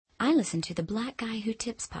I listen to the Black Guy Who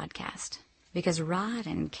Tips podcast because Rod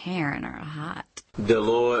and Karen are hot. Dear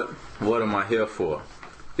Lord, what am I here for?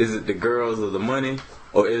 Is it the girls or the money,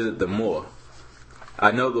 or is it the more?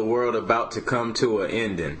 I know the world about to come to an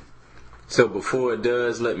ending. So before it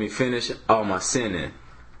does, let me finish all my sinning.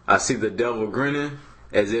 I see the devil grinning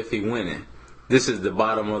as if he winning. This is the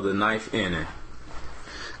bottom of the ninth inning.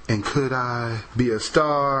 And could I be a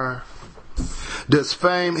star? Does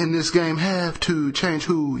fame in this game have to change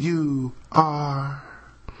who you are?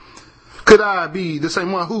 Could I be the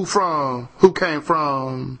same one who came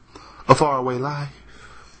from a faraway life?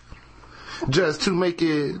 Just to make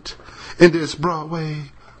it in this Broadway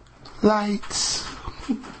lights.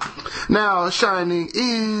 Now shining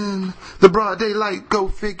in the broad daylight, go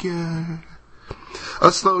figure.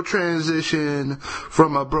 A slow transition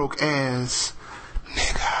from a broke ass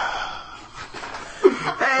nigga.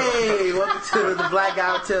 Hey, welcome to the Black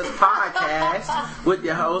Guy Who Tips podcast with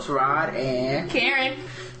your host Rod and Karen.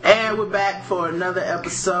 And we're back for another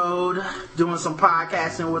episode, doing some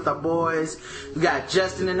podcasting with our boys. We got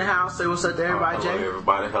Justin in the house. Say what's up to everybody, Hello, Jay.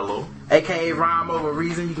 everybody. Hello. AKA Rhyme Over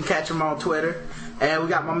Reason. You can catch him on Twitter. And we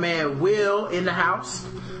got my man Will in the house.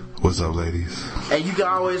 What's up, ladies? And you can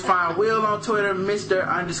always find Will on Twitter,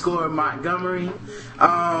 Mr._Montgomery.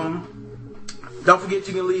 Don't forget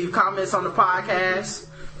you can leave comments on the podcast.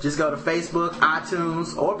 Just go to Facebook,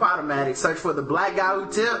 iTunes, or Podomatic. Search for the Black Guy Who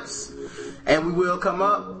Tips, and we will come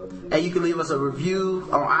up. And you can leave us a review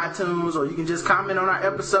on iTunes, or you can just comment on our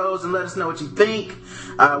episodes and let us know what you think.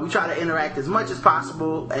 We try to interact as much as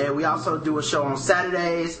possible, and we also do a show on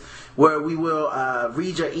Saturdays where we will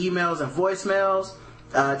read your emails and voicemails.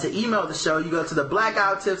 To email the show, you go to the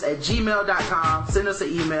blackouttips@gmail.com. Send us an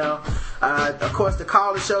email. Of course, to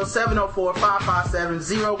call the show,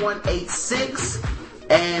 704-557-0186.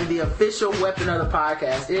 And the official weapon of the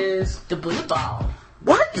podcast is The bullet ball.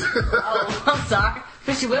 what? Oh, I'm sorry.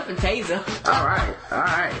 Official weapon, taser. All right.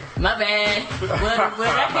 My bad. But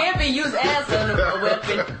that can be used as a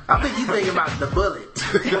weapon. I think you think about the bullet.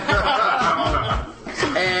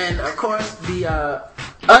 And of course, the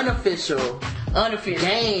unofficial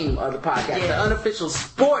game of the podcast, Yes. the unofficial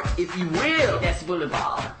sport, if you will. That's bullet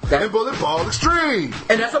ball. And bullet ball extreme.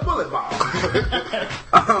 And that's a bullet ball.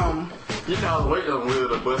 You know, I was waiting on Will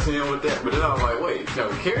to bust in with that, but then I was like, wait, no,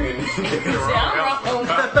 Karen. See, I'm wrong.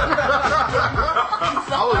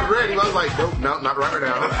 I was ready. I was like, nope, not right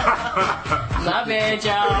now. My bad,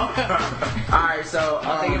 y'all. Alright, so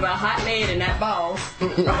I'm thinking about hot lead and not balls.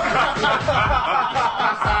 I'm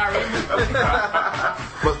sorry.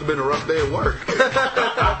 Must have been a rough day at work.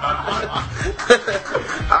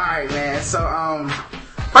 Alright, man. So,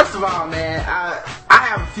 first of all, man, I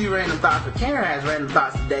have a few random thoughts, but Karen has random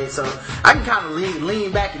thoughts today, so I can kind of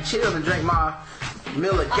lean back and chill and drink my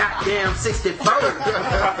Miller goddamn 64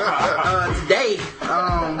 today.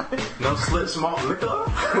 No slit small liquor.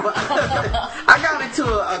 I got into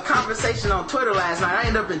a conversation on Twitter last night. I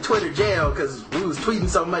ended up in Twitter jail because we was tweeting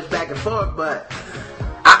so much back and forth, but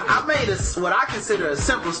I made what I consider a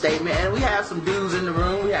simple statement, and we have some dudes in the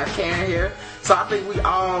room. We have Karen here, so I think we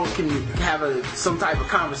all can have some type of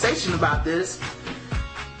conversation about this.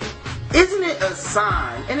 Isn't it a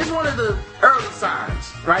sign, and it's one of the early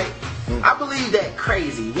signs, right? I believe that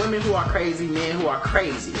women who are crazy, men who are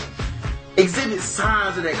crazy, exhibit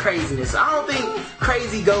signs of that craziness. I don't think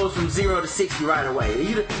crazy goes from 0 to 60 right away.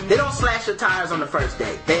 They don't slash your tires on the first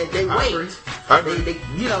day. They wait. I agree. They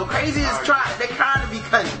crazy is they're trying to be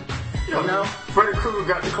cunning. You know? Freddy Krueger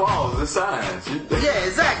got the claws, the signs. Yeah,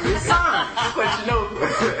 exactly. It's signs. But you know,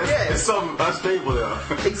 it's something unstable there.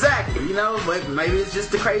 Exactly. You know, but maybe it's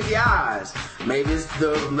just the crazy eyes. Maybe it's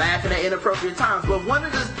the laughing at inappropriate times. But one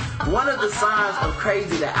of the signs of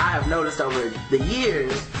crazy that I have noticed over the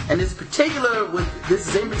years, and this is in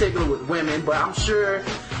particular with women, but I'm sure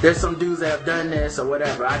there's some dudes that have done this or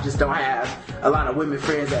whatever. I just don't have a lot of women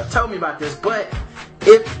friends that have told me about this. But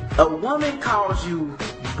if a woman calls you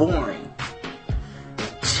boring,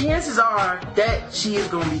 chances are that she is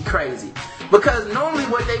going to be crazy. Because normally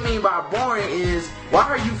what they mean by boring is, why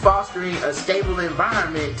are you fostering a stable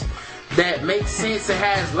environment that makes sense and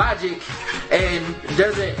has logic and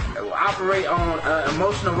doesn't operate on an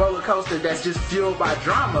emotional roller coaster that's just fueled by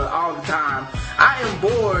drama all the time? I am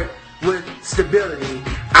bored with stability.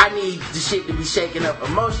 I need the shit to be shaken up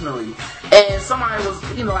emotionally. And somebody was,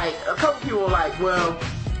 like, a couple people were like, well,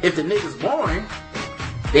 if the nigga's boring,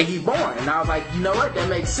 then he boring. And I was like, you know what? That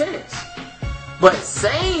makes sense. But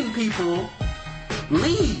sane people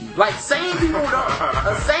leave. Like, sane people don't.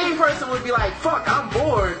 A sane person would be like, fuck, I'm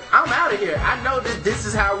bored. I'm out of here. I know that this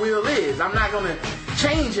is how Will is. I'm not going to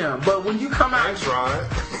change him. But when you come out... Thanks, Rod.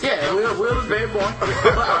 Yeah, Will is very boring.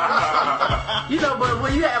 But, you know, but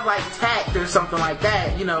when you have, like, tact or something like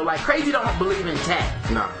that, you know, like, crazy don't believe in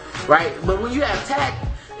tact. No. Right? But when you have tact,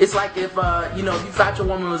 it's like if, you know, if you thought your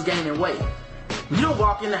woman was gaining weight. You don't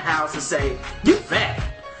walk in the house and say, you fat.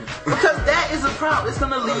 Because that is a problem. It's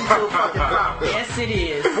going to lead to a fucking problem. Yes, it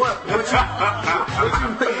is. What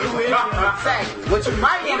you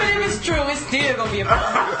might want to Even do... if it's true, it's still gonna be a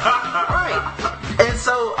problem. Right. And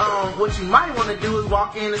so, what you might want to do is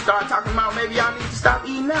walk in and start talking about maybe y'all need to stop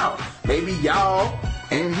eating out. Maybe y'all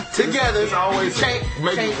And together it's always change.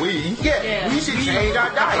 we. Yeah, we should change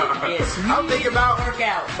our diet. Yes, we I'm thinking about work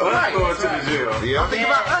out. Right. Going to the gym. Yeah. I'm thinking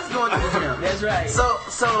about us going to the gym. That's right. So,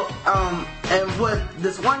 and what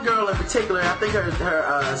this one girl in particular, I think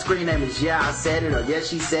her screen name is Yeah I Said It or Yes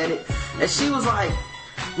She Said It, and she was like,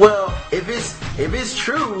 well, if it's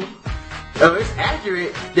true or it's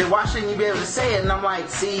accurate, then why shouldn't you be able to say it? And I'm like,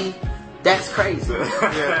 see, that's crazy.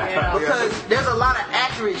 Yeah. Because there's a lot of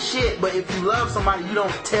accurate shit, but if you love somebody, you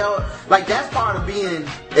don't tell. Like, that's part of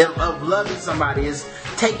of loving somebody, is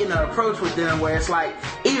taking an approach with them where it's like,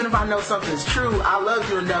 even if I know something's true, I love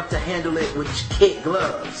you enough to handle it with kid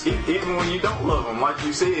gloves. Even when you don't love them, like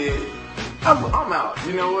you said, I'm out.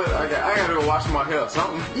 You know what? I gotta go wash my hair.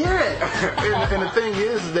 Something. Yeah. And the thing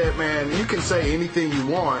is that, man, you can say anything you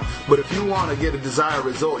want, but if you want to get a desired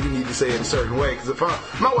result, you need to say it in a certain way. Because if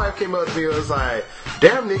my wife came up to me and was like,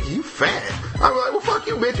 damn, Nick, you fat. I'm like, well, fuck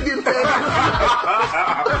you, bitch. You getting fat.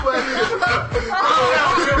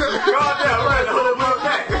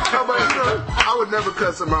 I would never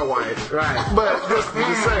cuss at my wife. Right. But just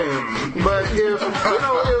the same. But if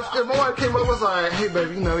my wife came up and was like, hey,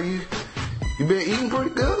 baby, you been eating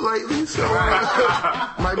pretty good lately, so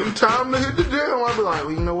might be time to hit the gym. I'll be like,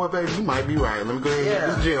 well, you know what, baby, you might be right. Let me go ahead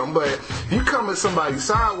and hit the gym. But if you come at somebody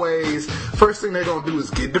sideways, first thing they're going to do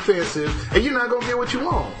is get defensive, and you're not going to get what you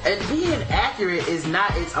want. And being accurate is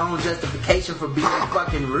not its own justification for being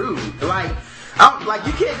fucking rude. Like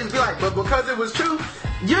you can't just be like, but because it was true,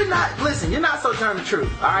 you're not so telling the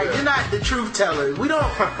truth, alright? Yeah. You're not the truth teller.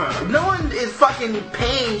 No one is fucking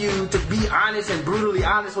paying you to be honest and brutally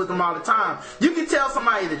honest with them all the time. You can tell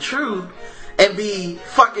somebody the truth and be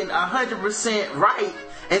fucking 100% right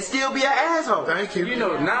and still be an asshole. Thank you. You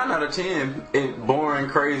know, 9 out of 10 boring,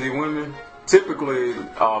 crazy women typically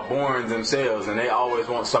are boring themselves, and they always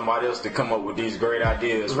want somebody else to come up with these great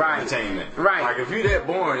ideas for entertainment. Right. Like, if you're that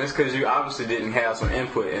boring, it's because you obviously didn't have some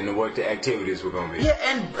input into what the activities were going to be. Yeah,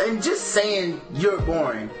 and just saying you're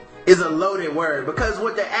boring is a loaded word, because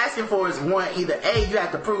what they're asking for is, one, either A, you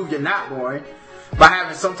have to prove you're not boring by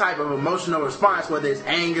having some type of emotional response, whether it's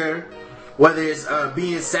anger, whether it's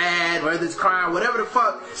being sad, whether it's crying, whatever the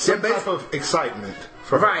fuck. Some type of excitement.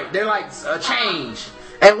 Right, they're like a change.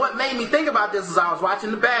 And what made me think about this is I was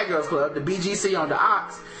watching the Bad Girls Club, the BGC on the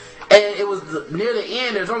Ox, and it was near the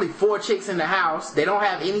end. There's only 4 chicks in the house. They don't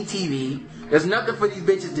have any TV. There's nothing for these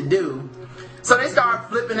bitches to do. So they start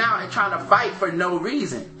flipping out and trying to fight for no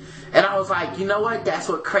reason. And I was like, you know what? That's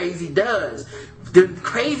what crazy does. The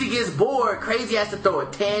crazy gets bored. Crazy has to throw a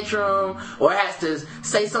tantrum or has to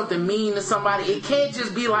say something mean to somebody. It can't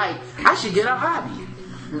just be like, I should get a hobby.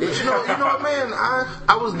 You know what, man?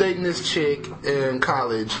 I was dating this chick in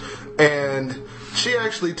college, and she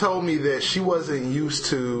actually told me that she wasn't used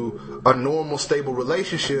to a normal, stable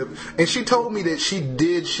relationship, and she told me that she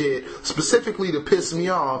did shit specifically to piss me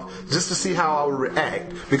off just to see how I would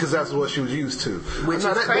react, because that's what she was used to.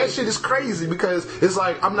 That shit is crazy, because it's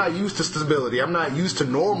like, I'm not used to stability. I'm not used to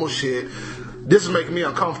normal shit. This is making me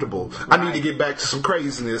uncomfortable. I need to get back to some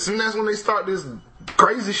craziness. And that's when they start this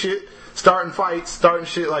crazy shit. Starting fights, starting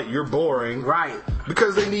shit like you're boring. Right.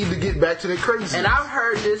 Because they need to get back to their craziness. And I've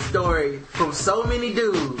heard this story from so many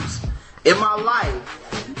dudes in my life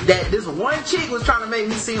that this one chick was trying to make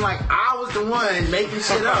me seem like I was the one making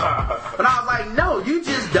shit up. But I was like, no, you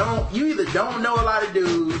just don't. You either don't know a lot of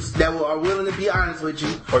dudes that are willing to be honest with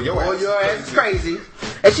you, or your ass is crazy.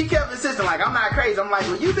 And she kept insisting, like, I'm not crazy. I'm like,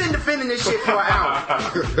 well, you've been defending this shit for an hour.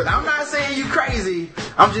 I'm not saying you crazy.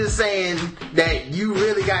 I'm just saying that you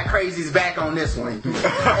really got crazy's back on this one.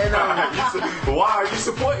 And, why are you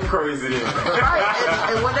supporting crazy then? Right.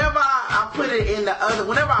 And whenever I put it in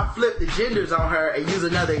whenever I flip the genders on her and use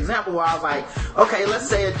another example where I was like, okay, let's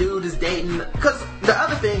say a dude is dating, because the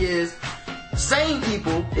other thing is, sane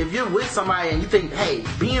people, if you're with somebody and you think, hey,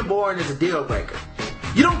 being boring is a deal breaker,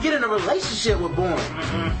 you don't get in a relationship with boring.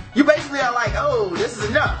 Mm-hmm. You basically are like, oh, this is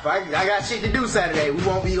enough. I got shit to do Saturday. We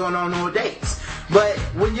won't be going on no dates. But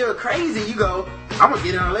when you're crazy, you go, I'm gonna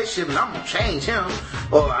get in a relationship and I'm gonna change him,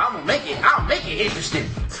 or I'll make it interesting.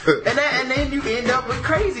 and then you end up with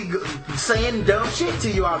crazy saying dumb shit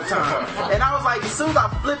to you all the time. And I was like, as soon as I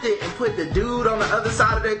flipped it and put the dude on the other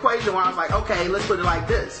side of the equation, where I was like, okay, let's put it like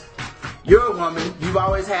this. You're a woman, you've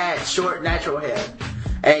always had short, natural hair.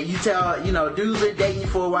 And you tell, dudes been dating you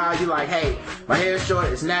for a while, you're like, hey, my hair is short,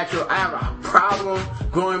 it's natural, I have a problem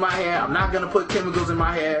growing my hair, I'm not gonna put chemicals in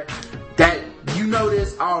my hair. That, you know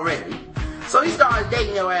this already. So he starts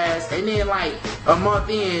dating your ass, and then like a month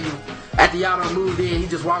in, after y'all done moved in, he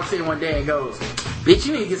just walks in one day and goes, bitch,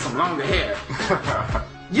 you need to get some longer hair.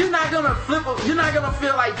 You're not gonna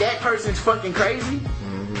feel like that person's fucking crazy.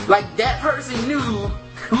 Mm-hmm. Like that person knew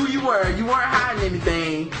who you weren't hiding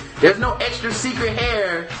anything. There's no extra secret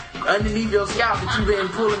hair underneath your scalp that you've been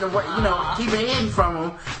pulling away, keeping hidden from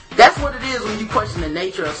them. That's what it is when you question the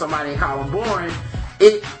nature of somebody and call them boring.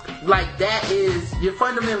 You're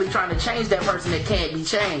fundamentally trying to change that person that can't be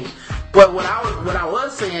changed. But what I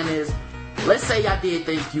was saying is, let's say I did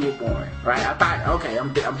think you were boring, right? I thought, okay,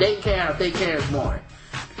 I'm dating Karen, I think Karen's boring.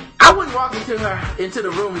 I wouldn't walk into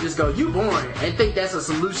the room and just go, you boring, and think that's a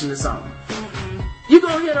solution to something. You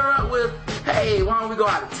gonna hit her up with, hey, why don't we go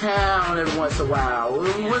out of town every once in a while?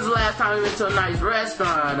 When's the last time we went to a nice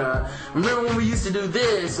restaurant? Remember when we used to do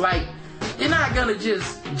this? Like, you're not gonna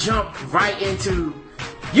just jump right into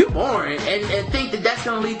you boring and think that that's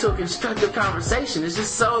gonna lead to a constructive conversation. It was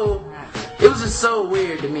just so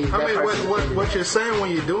weird to me. I mean, what you're saying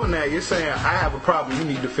when you're doing that, you're saying, I have a problem, you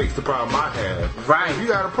need to fix the problem I have. Right. If you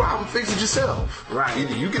got a problem, fix it yourself. Right.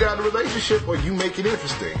 Either you get out of the relationship or you make it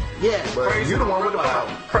interesting. Yeah. But you're the one with the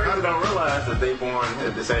problem. Crazy don't realize that they born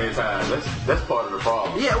at the same time. That's part of the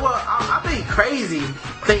problem. Yeah, well, I think crazy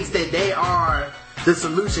thinks that they are the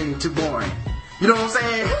solution to boring. You know what I'm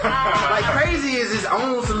saying? Like, crazy is his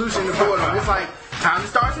own solution to boredom. It's like, time to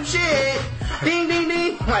start some shit. Ding, ding,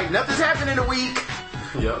 ding. Like, nothing's happened in a week.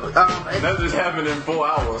 Yep. Nothing's happened in 4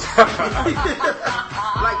 hours.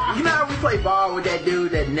 Like, you know how we play ball with that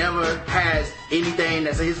dude that never has anything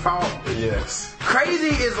that's his fault? Yes.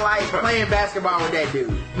 Crazy is like playing basketball with that dude.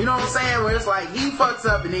 You know what I'm saying? Where it's like, he fucks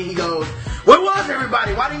up and then he goes, where was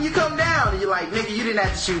everybody? Why didn't you come down? And you're like, nigga, you didn't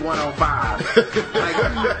have to shoot 1 on 5. Like,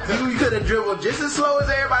 you could have dribbled just as slow as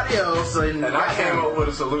everybody else. And I came up with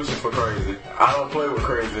a solution for crazy. I don't play with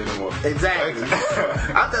crazy anymore. Exactly.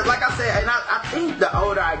 Like I said, and I think the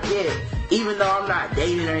older I get, even though I'm not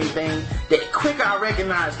dating or anything, the quicker I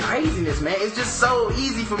recognize craziness, man. It's just so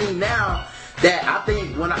easy for me now that I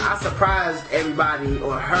think when I surprised everybody,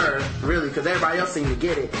 or her, really, because everybody else seemed to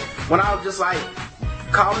get it, when I was just like,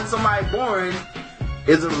 calling somebody boring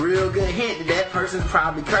is a real good hint that person's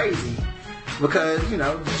probably crazy. Because, you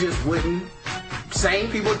just wouldn't.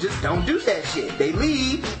 Same people just don't do that shit. They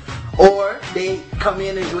leave, or they come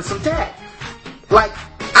in with some tact. Like,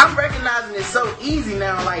 I'm recognizing it so easy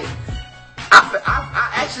now. Like,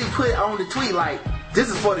 I actually put on the tweet, like, this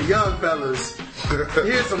is for the young fellas.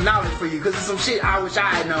 Here's some knowledge for you, because it's some shit I wish I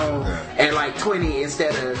had known at like 20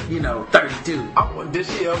 instead of 32. Did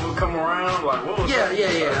she ever come around? Like, what was that?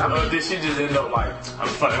 Yeah. I mean, did she just end up like,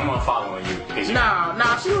 I'm following you?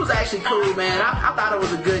 No, she was actually cool, man. I thought it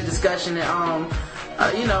was a good discussion.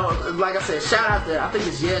 And, like I said, shout out to, I think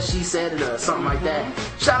it's Yes She Said It or something like that.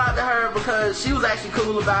 Shout out to her because she was actually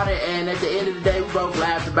cool about it, and at the end of the day, we both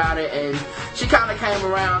laughed about it, and she kind of came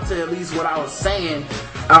around to at least what I was saying.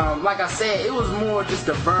 Like I said, it was more just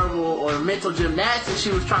a verbal or mental gymnastics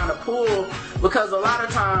she was trying to pull, because a lot of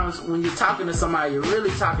times when you're talking to somebody, you're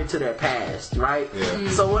really talking to their past, right? Yeah.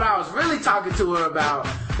 So what I was really talking to her about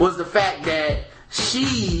was the fact that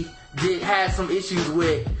she had some issues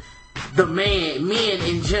with the men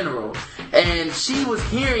in general, and she was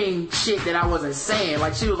hearing shit that I wasn't saying.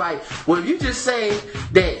 Like, she was like, well, if you just say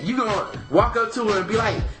that you gonna walk up to her and be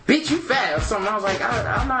like, bitch, you fat or something, I was like,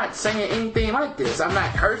 I'm not saying anything like this. I'm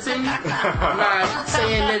not cursing. I'm not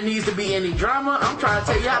saying there needs to be any drama. I'm trying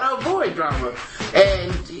to tell you how to avoid drama.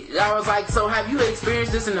 And I was like, so have you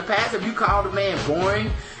experienced this in the past? Have you called a man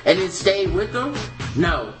boring and then stayed with them?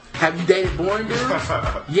 No. Have you dated boring dudes?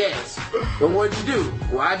 Yes. Well, what'd you do?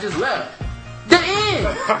 Well, I just left. The end.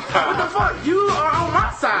 What the fuck? You are on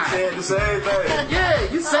my side. Saying the same thing. Yeah,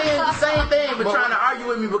 you saying the same thing, but trying to argue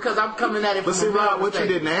with me because I'm coming at it from a Rob, what you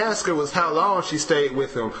didn't ask her was how long she stayed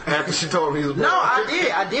with him after she told him he was born. No,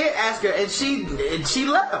 I did ask her, and she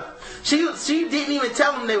left. She didn't even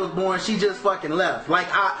tell him they was born. She just fucking left.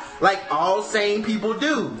 Like all sane people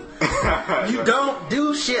do. You don't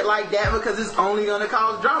do shit like that because it's only gonna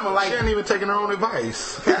cause drama. Like, she ain't even taking her own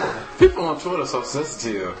advice. People on Twitter are so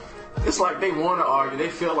sensitive. It's like they want to argue. They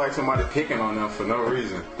feel like somebody picking on them for no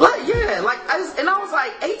reason. Like, yeah, like, I was was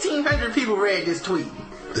like 1,800 people read this tweet.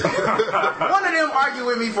 One of them argued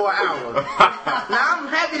with me for an hour. Now I'm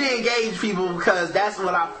happy to engage people because that's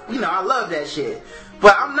what I love that shit.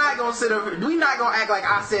 But I'm not gonna sit over. We not gonna act like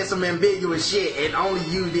I said some ambiguous shit and only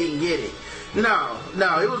you didn't get it. No,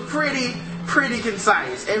 it was pretty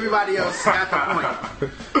concise. Everybody else got the point.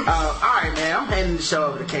 Alright, man, I'm handing the show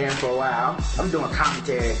over to Karen for a while. I'm doing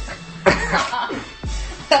commentary.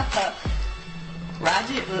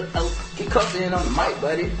 Roger, Get closer in on the mic,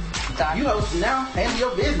 buddy. You hosting now. Handle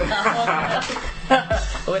your business.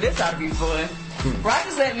 well, this ought to be fun.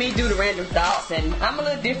 Roger's let me do the random thoughts, and I'm a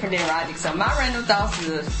little different than Roger, so my random thoughts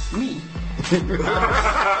is me. Kind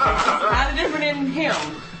of different than him.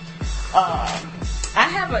 I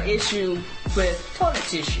have an issue with toilet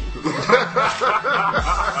tissue. So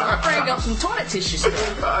I bring up some toilet tissue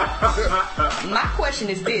stuff. My question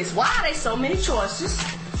is this: why are there so many choices?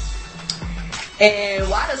 And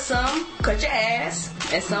why does some cut your ass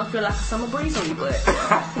and some feel like a summer breeze on your butt?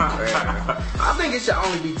 I think it should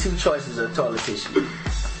only be 2 choices of toilet tissue.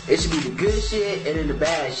 It should be the good shit and then the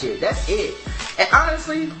bad shit. That's it. And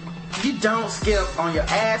honestly, you don't skip on your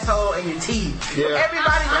asshole and your teeth. Yeah.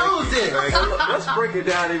 Everybody knows this. Let's break it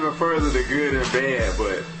down even further to good and bad,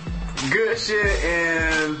 but good shit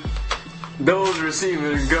and those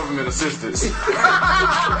receiving government assistance.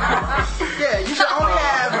 Yeah, you should only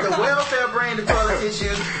have the welfare brand of toilet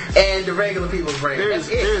tissue and the regular people's brand.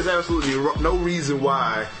 There's absolutely no reason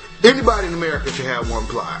why anybody in America should have one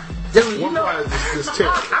ply. Dude, one ply is just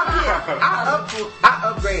terrible. I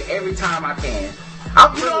upgrade every time I can.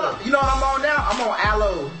 You know what I'm on now? I'm on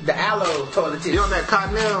the aloe toilet tissue. You on that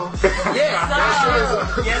Cottonelle? Yeah,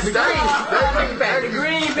 yes, the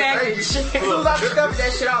green package. As soon as I discovered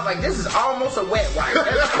that shit, I was like, this is almost a wet wipe.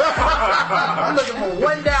 I'm looking for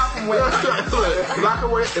one down from wet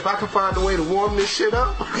wipe. If I can find a way to warm this shit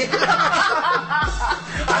up. I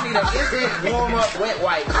need an instant warm up wet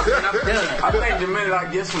wipe and I'm done. I think the minute I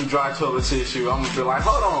get some dry toilet tissue, I'm gonna be like,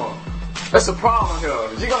 hold on. That's a problem here.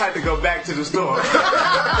 You're gonna have to go back to the store. Before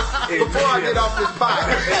I get off this pot.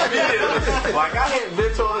 Like, I haven't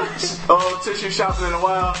been to tissue shopping in a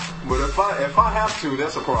while, but if I have to,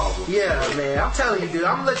 that's a problem. Yeah, man. I'm telling you, dude,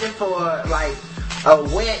 I'm looking for, like, a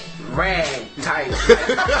wet rag type.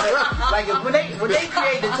 Like when they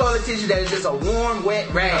create the toilet tissue that is just a warm, wet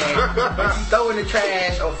rag that you throw in the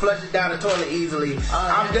trash or flush it down the toilet easily,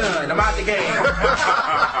 I'm done. I'm out the game.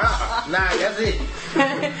 Nah, that's it.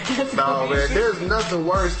 No, man, there's nothing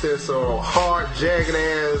worse than some hard, jagged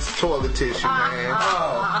ass toilet tissue, man.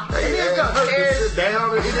 Oh, it's gonna tear. Sit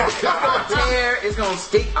down. It's gonna tear. It's gonna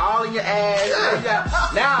stick all in your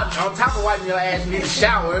ass. Now, on top of wiping your ass, you need a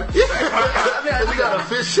shower. You got a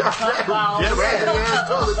fish shot. That's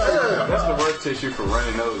the worst tissue for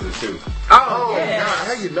running noses too. Oh, yeah. God,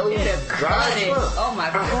 how you know that dry? Oh my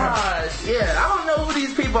gosh. Yeah, I don't know who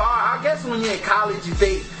these people are. I guess when you're in college, you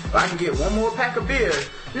think, I can get one more pack of beer.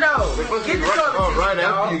 No, get the toilet tissue. Right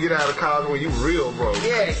after you get out of college when you real broke.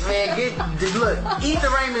 Yeah, man, eat the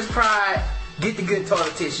Raymond's Pride. Get the good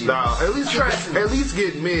toilet tissue. No, at least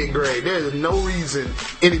get mid-grade. There's no reason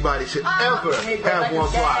anybody should ever have one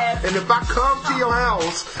ply. And if I come to your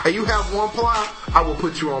house and you have one ply, I will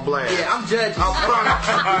put you on blast. Yeah, I'm judging. I'm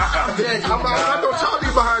judging. I'm not gonna talk to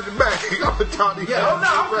you behind your back. I'm gonna talk to you.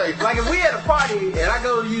 Like if we at a party and I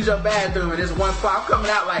go to use your bathroom and there's one ply, I'm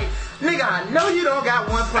coming out like, nigga, I know you don't got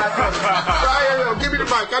one ply toilet tissue. Give me the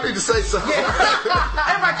mic. I need to say something. Yeah.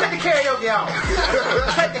 Everybody cut the karaoke off.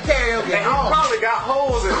 Cut the karaoke off. Probably got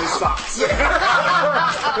holes in his socks.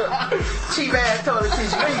 Yeah. Cheap ass toilet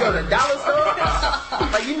tissue. When you go to the dollar store,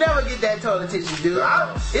 like you never get that toilet tissue, dude.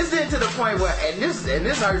 It's been to the point where, and this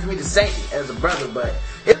hurts me to say it as a brother, but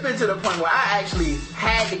it's been to the point where I actually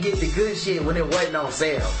had to get the good shit when it wasn't on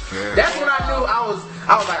sale. Yeah. That's when I knew I was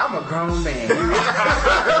like, I'm a grown man.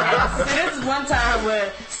 See, this is one time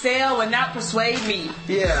where sale would not persuade me.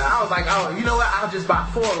 Yeah, I was like, oh, you know what? I'll just buy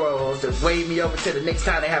 4 rolls to wave me over to the next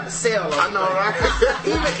time they have a sale on. I know, right?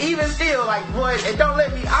 even still, like, boy, and don't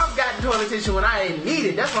let me. I've gotten toilet tissue when I didn't need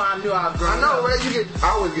it. That's why I knew I was grown. I know, right? I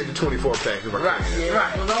always get the 24 pack. Right, yeah,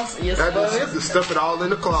 right. Just stuff it all in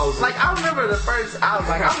the closet. Like I remember the first. I was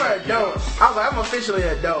like, I'm an adult. I was like, I'm officially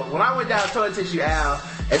an adult. When I went down to toilet tissue aisle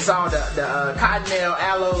and saw the Cottonelle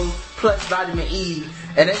Aloe Plus Vitamin E,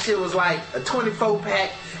 and that shit was like a 24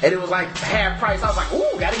 pack. And it was like half price. I was like,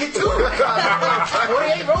 ooh, gotta get 2.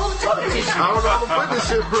 48 rolls of toilet tissue. I don't know how to put this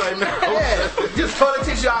shit right now. Yeah, just toilet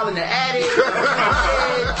tissue all in the attic,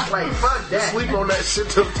 Like, fuck that. Sleep on that shit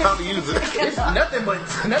till the time to use it. It's nothing but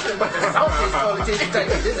the saltiest politician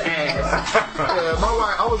touching this ass. Yeah, my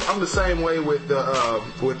wife, I'm the same way with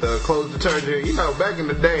the clothes detergent. You know, back in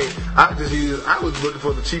the day, I was looking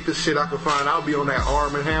for the cheapest shit I could find. I'll be on that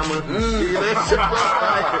Arm & Hammer. Yeah,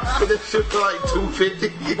 that shit for like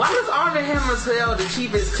 $2.50. Why does Arm & Hammer sell the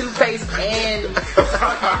cheapest toothpaste and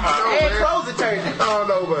clothes detergent? I don't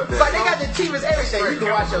know, but Like, they got the cheapest everything. You can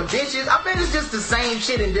wash your dishes. I bet it's just the same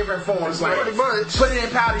shit in different forms. Like, pretty much. put it in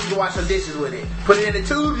powder, you can wash your dishes with it. Put it in the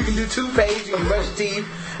tube, you can do toothpaste, you can brush your teeth.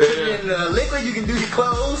 Put it in the liquid, you can do your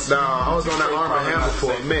clothes. No, I was on that Arm & Hammer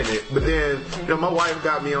for a minute, but then my wife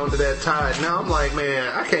got me onto that Tide. Now I'm like,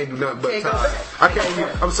 man, I can't do nothing but Can't go Tide. back. I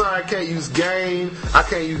can't. I'm sorry, I can't use Gain. I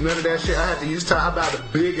can't use none of that shit. I have to use Tide. I bought a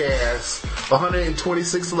big ass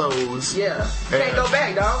 126 loads. Yeah. You can't go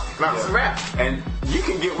back, dog. No. It's a wrap. And you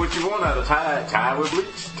can get what you want out of Tide. Tide with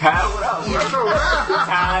bleach. Tide without bleach.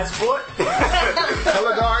 Tide Sport.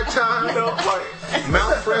 Color Guard Tide. You know, like,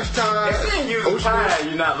 Mount Fresh Tide. if you ain't using Ocean Tide,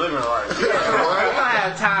 you're not living right. We're gonna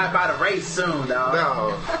have Tide by the race soon, dog.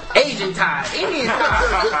 No. Asian Tide, Indian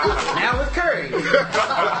Tide. Now with curry.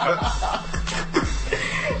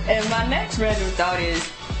 And my next random thought is,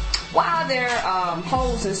 why are there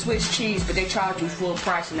holes in Swiss cheese, but they charge you full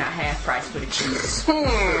price and not half price for the cheese?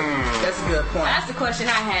 That's a good point. That's the question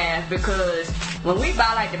I have, because when we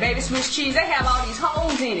buy like the baby Swiss cheese, they have all these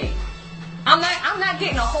holes in it. I'm not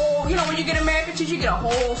getting a whole, you know, when you get American cheese, you get a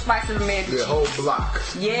whole slice of American cheese. Whole block.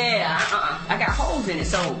 Yeah, I got holes in it,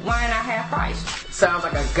 so why not half price? Sounds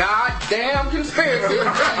like a goddamn conspiracy.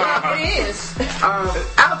 It is. I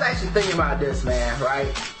was actually thinking about this, man,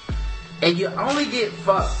 right? And you only get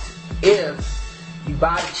fucked if you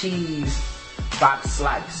buy the cheese by the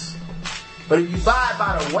slice. But if you buy it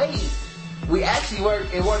by the weight,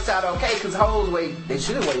 it works out okay, because holes they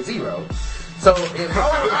should weigh 0. So if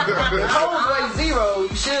holes weigh 0,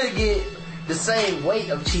 you should get the same weight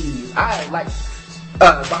of cheese.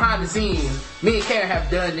 Behind the scenes, me and Karen have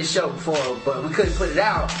done this show before, but we couldn't put it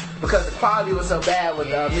out because the quality was so bad with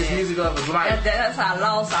Miss Music of His Life. That's how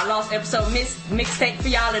I lost episode mixtape for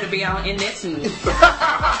y'all to be on in this. And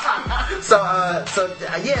So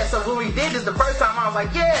when we did this the first time, I was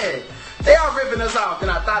like, yeah, they are ripping us off. Then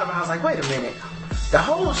I thought about it, I was like, wait a minute. The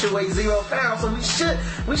whole should weigh 0 pounds, so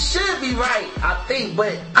we should be right, I think.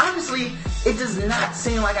 But honestly, it does not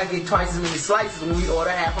seem like I get twice as many slices when we order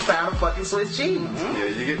half a pound of fucking Swiss cheese. Yeah,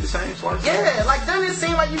 you get the same slice. Yeah, like doesn't it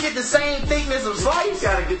seem like you get the same thickness of You slice?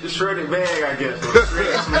 gotta get the shredded bag, I guess. That's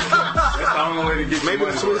the only way to get Maybe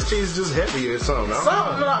your the money Swiss cheese is just heavy or something. I don't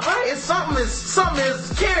Something know. like, right? Something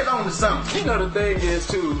is carried on to something. You know the thing is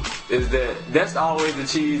too, is that's always the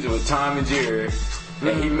cheese with Tom and Jerry.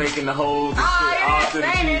 And he making the holes and shit all through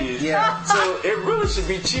the cheese. Yeah. So it really should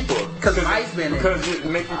be cheaper. Because mice been in it. Because it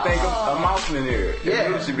make you think of a mouse in there. It Yeah.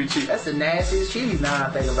 really should be cheaper. That's the nastiest cheese now I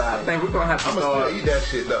think about I it. think we're gonna have to I'm gonna start. still eat that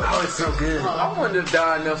shit though. Oh, it's so good. I wonder if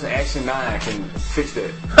Don Nelson Action 9 can fix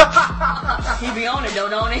that. he be on it,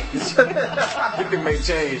 don't he? He can make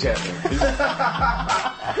change happen.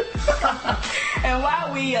 And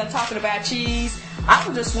while we are talking about cheese, I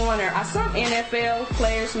was just wondering, are some NFL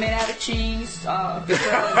players made out of cheese? Because the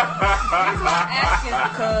reason why I'm asking is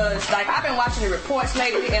because, like, I've been watching the reports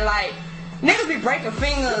lately, and like, niggas be breaking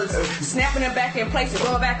fingers, snapping them back in place, and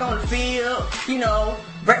going back on the field. You know,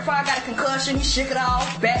 Brett Favre got a concussion, he shook it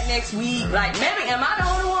off, back next week. Like, maybe am I the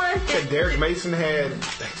only one? Yeah, Derek Mason had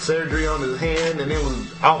surgery on his hand and then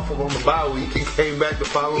was out for on the bye week and came back the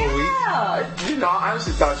following week. Yeah. You know, I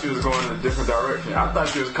honestly thought she was going in a different direction. I thought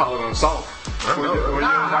she was calling him soft.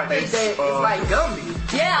 Nah, I think that it's like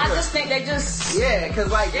Gumby. Yeah, I just think they just... Yeah,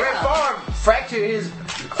 because like Brett Yeah. Favre fractured his.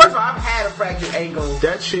 First of all, I've had a fractured ankle.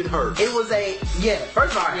 That shit hurts. It was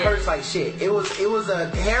first of all, it hurts like shit. It was a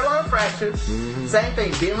hairline fracture. Same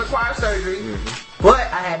thing, didn't require surgery. But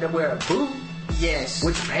I had to wear a boot, Yes.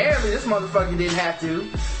 which apparently this motherfucker didn't have to.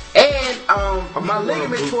 And my wearing a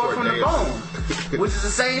ligament boot tore for a from the day or bone, which is the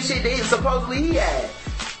same shit that supposedly he had.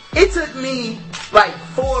 It took me like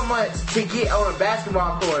 4 months to get on a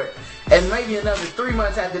basketball court, and maybe another 3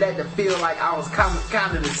 months after that to feel like I was kind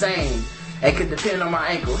of the same and could depend on my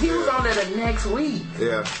ankle. He was on there the next week.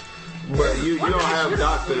 Yeah. But you don't have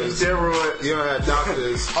doctors. Steroids. You don't have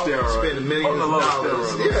doctors spending millions of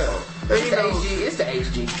dollars. Yeah. It's the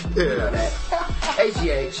HG. Yeah. You know that.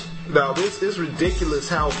 HGH. No, it's ridiculous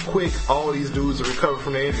how quick all these dudes are recovering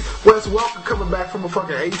from their injury. Wes Welker coming back from a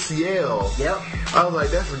fucking ACL. Yep. I was like,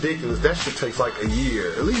 that's ridiculous. That shit takes like a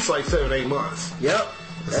year. At least like 7-8 months. Yep.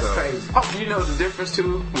 That's So- crazy. Oh, you know the difference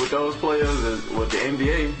too with those players is with the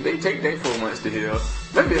NBA, they take their 4 months to heal.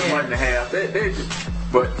 Maybe a month and a half.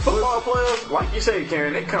 But football players, like you say,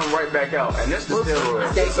 Karen, they come right back out, and that's the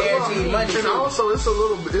steroids. They guaranteed money And too. also, it's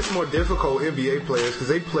more difficult NBA players because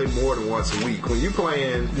they play more than once a week. When you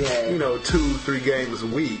playing, 2-3 games a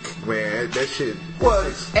week, man, that shit.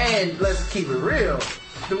 Well, and let's keep it real.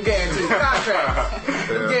 Them guaranteed contracts.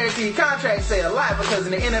 Them guaranteed contracts say a lot because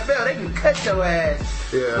in the NFL they can cut your ass.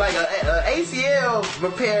 Yeah. Like a ACL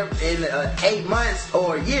repair in 8 months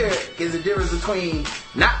or a year is the difference between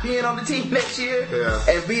not being on the team next year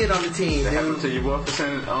and being on the team. That happened to your boy for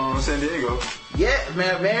San Diego. Yeah,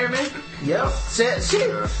 man, Merriman. Yep. Shit.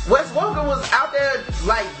 Yeah. Wes Welker was out there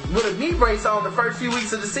like with a knee brace on the first few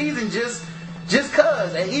weeks of the season just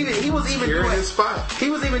cause, and he was even doing his spot. He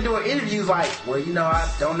was even doing interviews like, well, I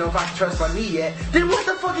don't know if I can trust my knee yet. Then what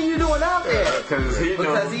the fuck are you doing out there? Because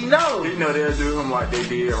he knows. He know they'll do him like they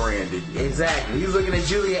did Randy. Exactly. He's looking at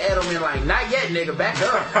Julian Edelman like, not yet, nigga, back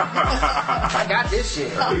up. I got this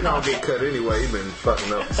shit. He gonna get cut anyway. He been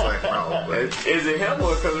fucking up and slacking out. Is it him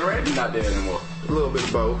or because Randy not there anymore? A little bit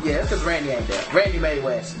of both. Yeah, it's because Randy ain't there. Randy May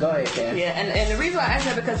West. Go ahead, Cam. Yeah, and the reason why I asked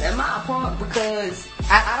that because in my opponent, because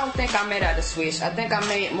I don't think I made out of Swiss. I think I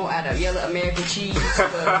made more out of yellow American cheese.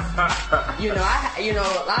 But, a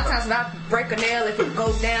lot of times when I break a nail, if it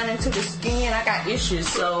goes down into the skin, I got issues.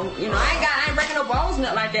 So, I ain't breaking no bones,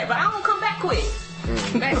 nothing like that. But I don't come back quick.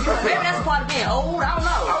 Maybe that's part of being old. I don't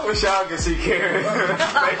know. I wish y'all could see Karen's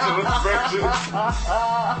facial expressions.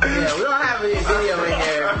 Yeah, we don't have any video in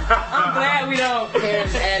here. I'm glad we don't.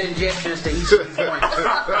 Karen's adding gestures to each of these points.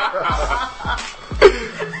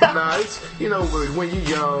 Nah, it's when you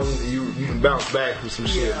young, you can bounce back from some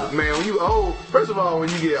shit. But man, when you old, first of all, when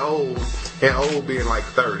you get old, and old being like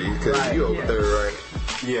 30, because you over 30, right?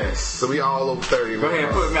 Yes. So we all over 30. Go ahead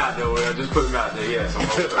and put him out there, Will. Just put him out there. Yes, I'm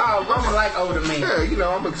over 30. I'm like older men. Yeah,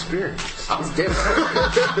 I'm experienced. It's different.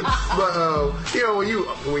 But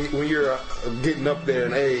when you're getting up there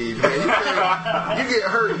in age, man, you get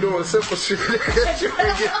hurt doing simple shit that you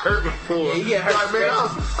didn't get hurt before. Yeah, you get hurt. Like, man,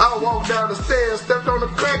 I walked down the stairs, stepped on the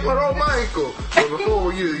crack, went on my ankle. But before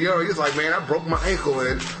when you was young, it's like, man, I broke my ankle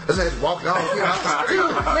and I just walked out the street.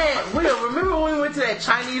 Man, Will, remember when we went to that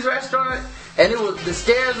Chinese restaurant? And the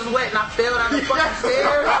stairs was wet and I fell down the fucking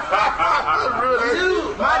stairs.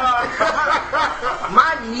 Dude,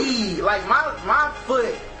 my knee, like my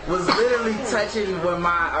foot was literally touching where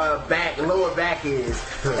my lower back is.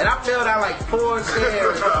 And I fell down like 4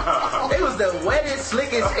 stairs. It was the wettest,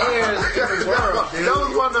 slickest stairs in the world, dude. That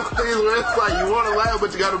was one of those things where it's like you want to laugh,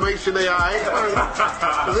 but you got to make sure they all right.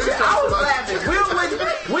 I was laughing.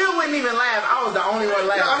 Will wouldn't even laugh. I was the only one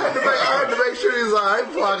laughing. I had to make sure he was all right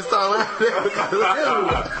before I started laughing. Dude,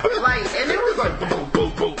 and it was like boom, boom,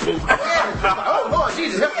 boom, boom. Oh Lord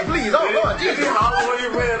Jesus, help me please. Oh Lord Jesus. That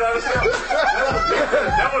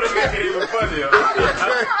would have made it even funnier.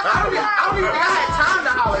 I don't even think I had time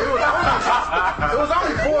to holler. It was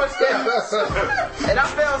only 4 steps. And I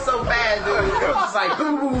fell so fast, dude. It was just like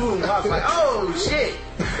boom, boom, boom. I was like, oh shit.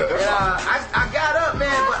 And I got up,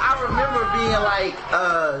 man, but I remember being like,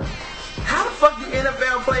 how the fuck do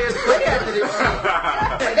NFL players play after this shit?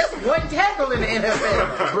 Like, that's one tackle in the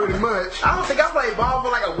NFL. Pretty much. I don't think I played ball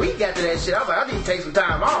for like a week after that shit. I was like, I need to take some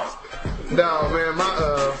time off. No, man,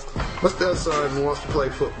 my stepson wants to play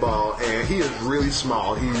football, and he is really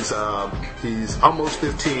small. He's almost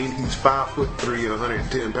 15. He's 5'3" and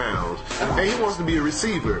 110 pounds, and he wants to be a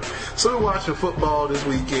receiver. So we're watching football this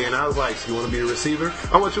weekend. I was like, "So you want to be a receiver?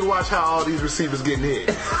 I want you to watch how all these receivers getting hit."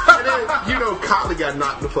 And then Collie got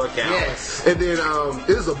knocked the fuck out. Yes. And then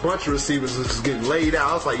there's a bunch of receivers that's just getting laid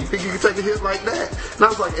out. I was like, "You think you can take a hit like that?" And I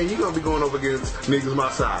was like, "And you're gonna be going up against niggas my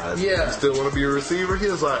size? Yeah. You still want to be a receiver?" He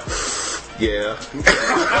was like, "Yeah."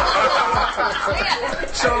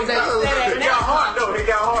 Shows that He got hard, though. He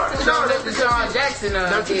got hard. Shows that Deshaun Jackson.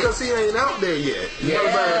 That's because he ain't out there yet. He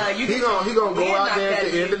gonna go out there at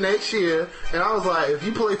the end of next year. And I was like, if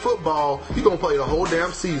you play football, you gonna play the whole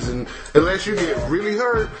damn season. Unless you get really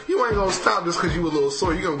hurt, you ain't gonna stop just because you a little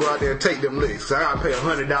sore. You gonna go out there and take them licks. So I gotta pay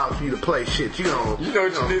 $100 for you to play shit. You know what you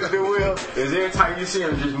need to do, Will? Is every time you see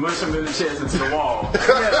him, just mush him in the chest into the wall.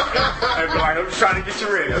 And be like, I'm just trying to get you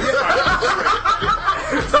ready.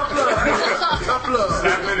 Tough love.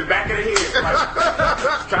 Slap him in the back of the head.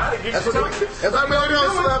 Like, trying to get you talking. That's what they're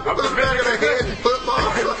doing. Slap him in the back of the head in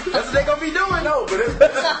football. That's what they gonna be doing. No, but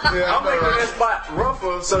I'm making that spot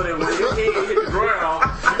rougher so that when your head hit the ground,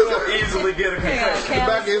 you gonna easily get a concussion. The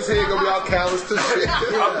back of his head gonna be all calloused to shit.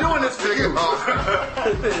 I'm doing this for you.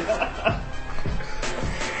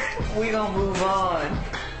 We gonna move on.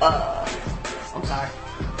 I'm sorry.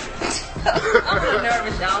 I'm a little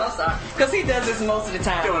nervous, y'all. I'm sorry. Because he does this most of the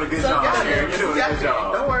time. You're doing a good job. You're doing a good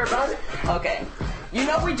job. Don't worry about it. Okay. You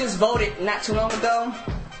know, we just voted not too long ago,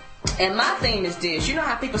 and my thing is this. You know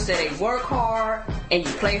how people say they work hard and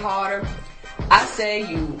you play harder? I say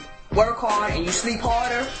you work hard and you sleep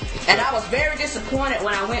harder. And I was very disappointed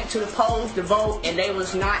when I went to the polls to vote and there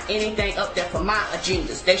was not anything up there for my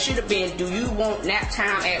agendas. They should have been, do you want nap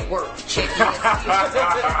time at work? Check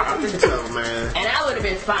yes. Man. And I would have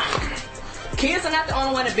been fine. Kids are not the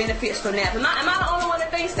only one that benefits from naps. Am I the only one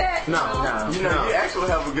that thinks that? No. You know, you actually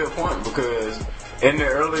have a good point because in the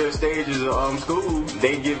earlier stages of school,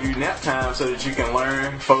 they give you nap time so that you can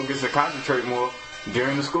learn, focus, and concentrate more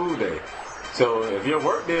during the school day. So if your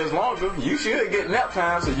work day is longer, you should get nap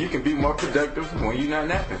time so you can be more productive when you're not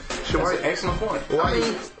napping. Sure. That's an excellent point. I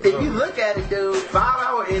mean, if you look at it, dude,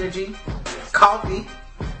 5-hour energy, coffee,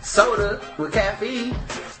 soda with caffeine,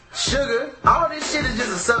 sugar, all this shit is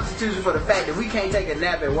just a substitution for the fact that we can't take a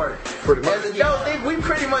nap at work. Pretty much. As adults, we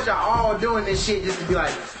pretty much are all doing this shit just to be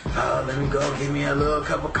like, oh, let me go give me a little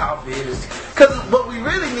cup of coffee. Because what we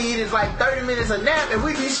really need is like 30 minutes of nap and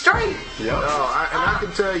we be straight. Yep. I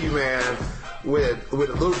can tell you, man, with a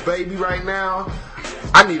little baby right now,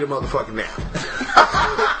 I need a motherfucking nap.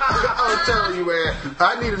 I'm telling you, man,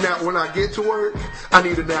 I need a nap when I get to work, I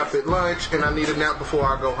need a nap at lunch, and I need a nap before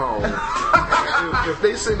I go home. If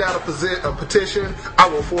they send out a petition, I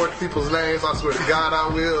will forward people's names. I swear to God, I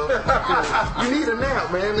will. You need a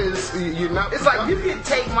nap, man. It's like you can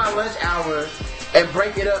take my lunch hour and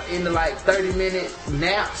break it up into like 30-minute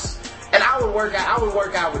naps. And I would work out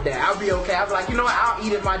with that. I'll be okay. I'll be like, you know what? I'll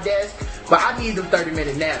eat at my desk, but I need them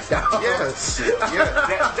 30-minute naps, dog. Yes.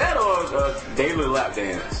 That or a daily lap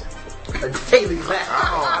dance. A daily nap.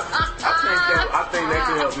 I think that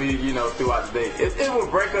could help me, throughout the day. It will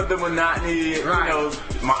break up the monotony. Right.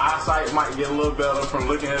 My eyesight might get a little better from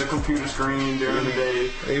looking at a computer screen during the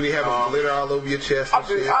day. Maybe having glitter all over your chest and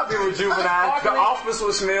shit. I've been rejuvenated. The office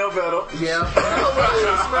will smell better. Yeah.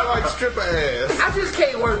 It smell like stripper ass. I just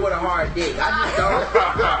can't work with a hard dick. I just don't.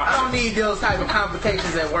 I don't need those type of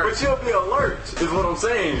complications at work. But you'll be alert, is what I'm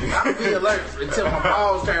saying. I'll be alert until my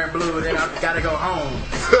balls turn blue, then I gotta go home.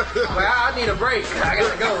 Like, I need a break. I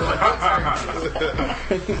gotta go.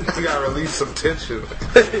 You gotta release some tension.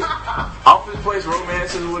 Office place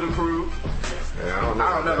romances would improve. Yeah, I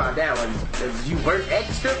don't know about that one. You work at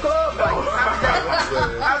the strip club? Like,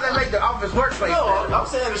 how does that make the office workplace No, better? I'm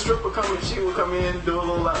saying the stripper she would come in, do a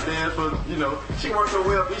little lap dance, but she works her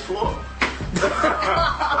way up each floor.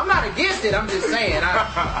 I'm not against it. I'm just saying.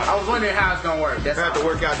 I was wondering how it's gonna work. That's I have all. to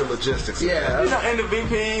work out the logistics. Yeah. And the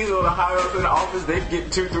VPs or the higher ups in the office, they get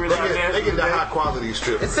 2-3 lap dances. They get the high quality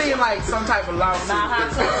strip. It seemed like some type of lawsuit.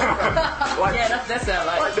 Yeah, that sounds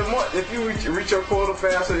like. The more, if you reach your quota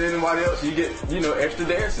faster than anybody else, you get extra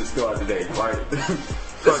dances throughout the day. Like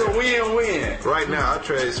it's a win-win. Right now, I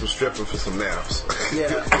trade some stripping for some naps.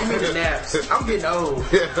 Yeah, you need the naps. I'm getting old.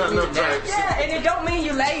 Yeah, I You know, need the naps. Yeah, and it don't mean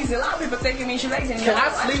you lazy. A lot of people think it means you lazy. Can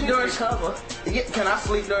I sleep during cover? Can I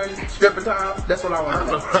sleep during stripper time? That's what I want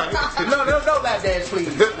to know. No lap dance,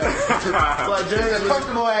 please. Like James,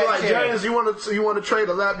 Comfortable ass chair. James, you want to trade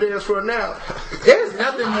a lap dance for a nap? There's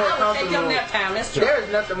nothing more Take your comfortable. nap time. That's true.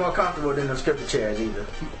 There's nothing more comfortable than the stripper chairs either.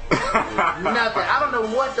 Nothing. I don't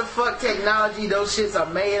know what the fuck technology those shits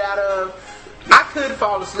are made out of. I could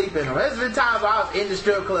fall asleep in them. There's been times where I was in the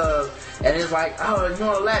strip club and it's like, oh, you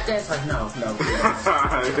want a lap dance? Like, no,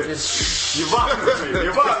 please. Just You're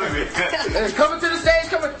bothering me. and coming to the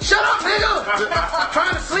stage, shut up, nigga!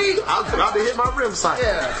 Trying to sleep. I was about to hit my rim cycle.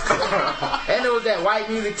 Yeah. And it was that white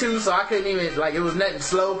music too, so I couldn't even, like, it was nothing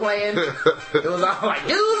slow playing. It was all like,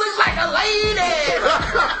 you look like a lady!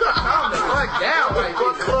 Calm the fuck down, white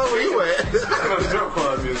What people. club were you at? Strip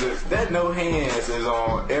club music. That No Hands is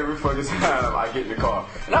on every fucking time I get in the car.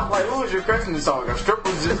 And I'm like, who is your Christmas song? A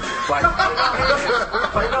stripper's just like,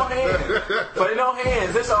 play no hands. Play no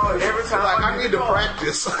hands. That's all every time Like, I get need in to the car.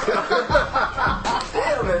 practice.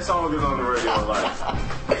 Damn, that song is on the radio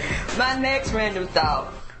like. My next random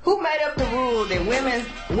thought. Who made up the rule that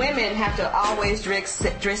women have to always dress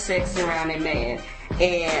sexy around a man?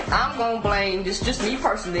 And I'm gonna blame this, just me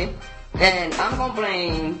personally, and I'm gonna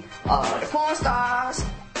blame the porn stars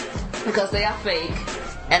because they are fake,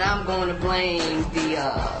 and I'm going to blame the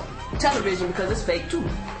television because it's fake too.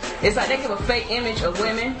 It's like they give a fake image of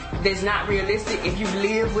women that's not realistic if you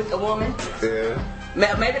live with a woman. Yeah.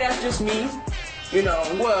 Maybe that's just me,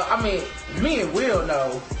 Well, I mean, me and Will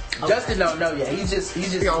know. Justin don't know yet. He's just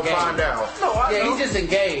You gonna engaged. find out. No, I Yeah, know. he's just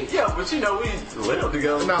engaged. Yeah, but we live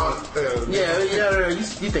together. No. Yeah,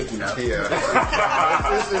 you think you know. Yeah.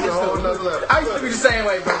 This is a whole nother level. I used to be the same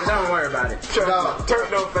way, but don't worry about it. Turn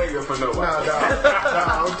no finger for nobody. No,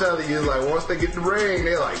 I'm telling you, like, once they get the ring,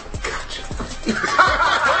 they're like, gotcha.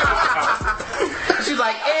 She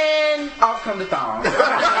like, and off come the thong.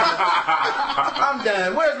 I'm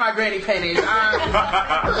done. Where's my granny panties?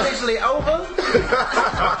 I'm officially over.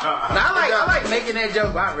 Now, I like making that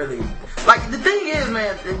joke, but I really like. The thing is,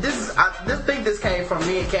 man, this came from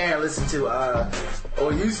me and Karen listened to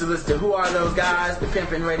or used to listen to Who Are Those Guys, the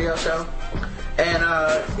pimping radio show. And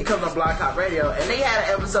it comes on Block Top Radio, and they had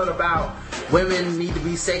an episode about women need to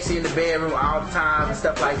be sexy in the bedroom all the time and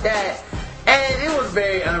stuff like that. And it was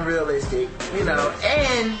very unrealistic, you know.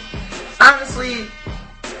 And honestly,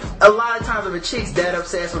 a lot of times if a chick's that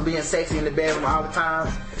obsessed with being sexy in the bedroom all the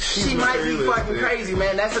time, she might be fucking crazy,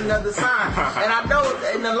 man. That's another sign. And I know,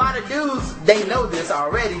 and a lot of dudes, they know this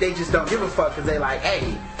already. They just don't give a fuck because they like,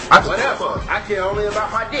 hey, whatever. I care only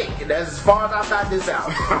about my dick. That's as far as I thought this out.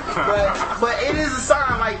 but it is a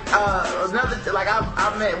sign. Like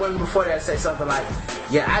I've met women before that say something like,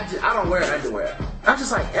 yeah, I don't wear underwear. I'm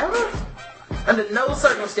just like, ever? Under no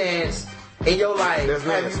circumstance in your life have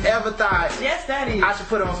you ever thought, yes, that is, I should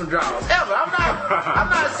put on some drawers? Ever. I'm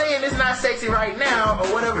not saying it's not sexy right now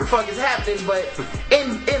or whatever the fuck is happening, but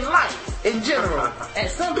in life, in general.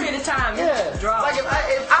 At some period of time, yeah. Drawers. Like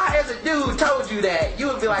if I as a dude told you that, you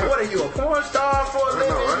would be like, what are you, a porn star for a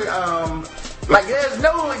living? Right? Like there's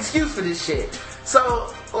no excuse for this shit.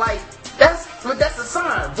 So like that's a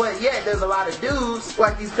sign. But yet there's a lot of dudes,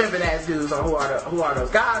 like these pimping ass dudes on Who Are Those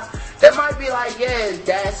Guys, that might be like, yeah,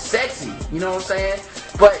 that's sexy. You know what I'm saying?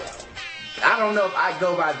 But I don't know if I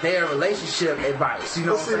go by their relationship advice. You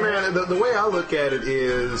know what I'm saying? Man, the way I look at it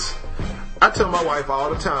is, I tell my wife all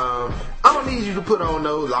the time, I don't need you to put on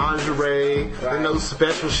no lingerie and no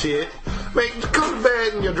special shit. Man, come to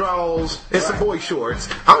bed in your drawers and some boy shorts.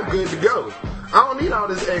 I'm good to go. I don't need all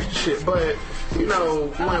this extra shit. But, you know,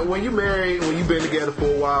 when you married, when you've been together for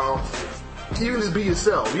a while, you can just be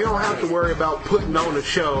yourself. You don't have to worry about putting on a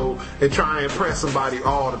show and try and impress somebody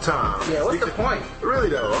all the time. Yeah, what's the point? Really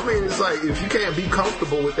though, I mean, it's like, if you can't be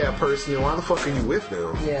comfortable with that person, then why the fuck are you with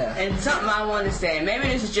them? Yeah. And something I want to say, maybe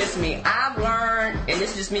this is just me. I've learned, and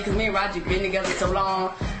this is just me because me and Roger been together so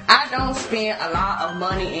long, I don't spend a lot of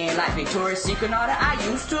money in like Victoria's Secret and all that. I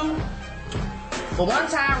used to. But one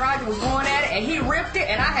time Roger was going at it and he ripped it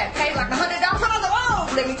and I had paid like $100. I was like,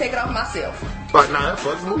 oh, let me take it off myself. But nah, that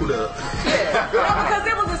fucks moved up. Yeah. Because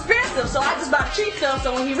it was expensive, so I just bought cheap stuff,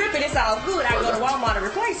 so when he rip it, it's all good. I go to Walmart and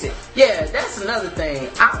replace it. Yeah, that's another thing.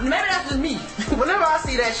 Maybe that's just me. Whenever I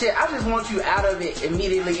see that shit, I just want you out of it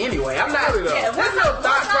immediately anyway. I'm not, Really though. there's no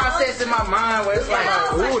thought process in my mind where it's like,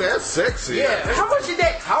 Ooh, that's sexy. yeah, how much did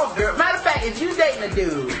that cost, girl? Matter of fact, if you dating a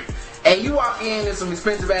dude, and you walk in some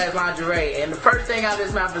expensive ass lingerie, and the first thing out of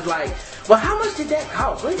his mouth is like, well, how much did that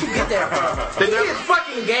cost? Where did you get that from? He is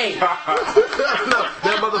fucking gay.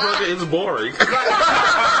 That motherfucker is boring.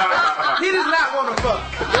 He does not want to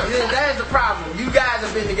fuck. That is the problem. You guys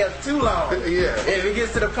have been together too long. Yeah. If it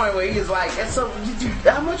gets to the point where he's like, and so,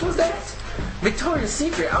 how much was that? Victoria's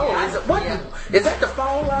Secret. Oh, is it what? Is that the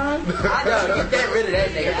phone line? Get rid of that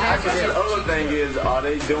nigga. The other thing is, are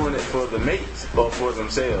they doing it for the mates or for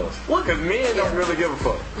themselves? Because men don't really give a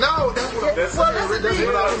fuck. No, that's what I'm saying. That's what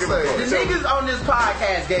I was saying. The niggas on this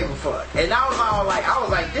podcast gave a fuck, and I was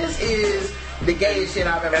like, this is the gayest shit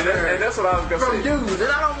I've ever heard. And that's what I was gonna from say. dudes,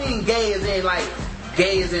 and I don't mean gay as in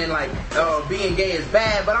being gay is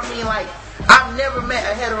bad, but I mean like, I've never met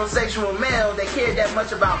a heterosexual male that cared that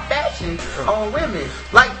much about fashion on women.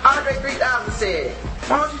 Like Andre 3000 said,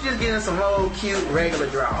 why don't you just get in some old, cute, regular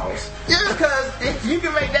drawers? Yeah. Because if you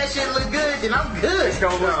can make that shit look good, then I'm good. It's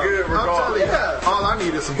gonna look good I'm telling regardless. you, Yeah. all I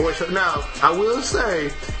need is some boy shorts. Now, I will say,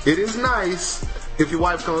 it is nice if your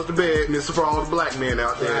wife comes to bed, and this is for all the black men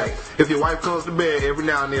out there, Right. if your wife comes to bed every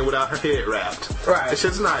now and then without her head wrapped. Right. That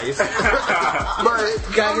shit's nice. But,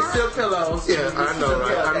 You gotta get silk pillows. yeah, I know,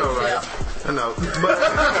 right? I know, right? I know. But,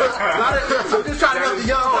 I'm just trying to help the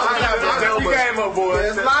young. You came up, boy.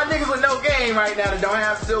 There's a lot of niggas with no game right now that don't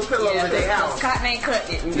have silk pillows Yeah, at their house. Cotton ain't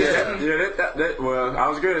cutting it. Yeah, well, I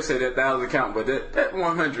was going to say that 1,000 count, but that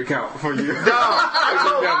 100 count for you. no,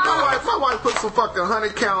 my wife put some fucking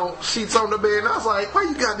 100 count sheets on the bed, and I was like, why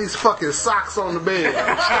you got these fucking socks on the bed?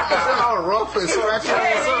 They're all rough and scratchy.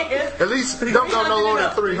 At least don't go no lower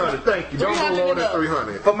than 300. Thank you. Don't go lower than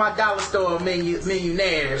 300. For my dollar store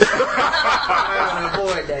millionaires. I want to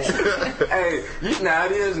avoid that. Hey, now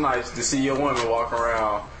it is nice to see your woman walk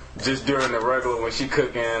around just during the regular when she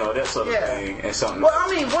cooking or that sort of thing and something. Well, I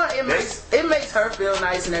mean, it makes her feel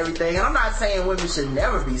nice and everything. And I'm not saying women should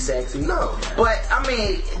never be sexy. No. But I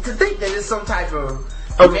mean, to think that it's some type of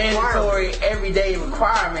mandatory everyday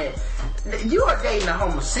requirement, you are dating a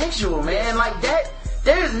homosexual, man. Like that,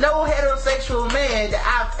 there's no heterosexual man that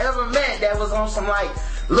I've ever met that was on some like,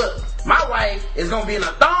 look, my wife is gonna be in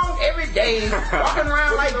a thong every day, walking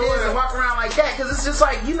around like this and walking around like that, because it's just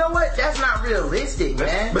like, you know what? That's not realistic,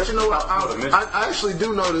 man. But you know what? I actually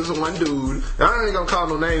do know this one dude. I ain't gonna call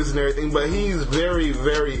no names and everything, but he's very,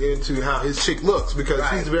 very into how his chick looks, because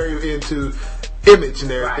he's very into image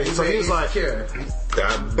and everything. Right. So he's like, secure.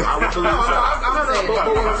 I would believe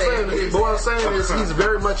but what I'm saying is he's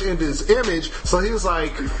very much into his image. So he was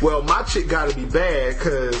like, well, my chick got to be bad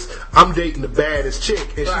because I'm dating the baddest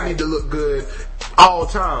chick and she need to look good all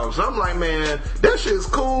times. So I'm like, man, that shit's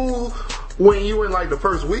cool when you in like the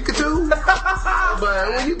first week or two, but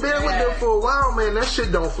when you been with them for a while, man, that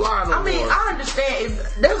shit don't fly no more. I mean, I understand.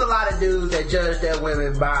 There's a lot of dudes that judge their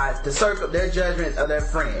women by the circle, their judgment of their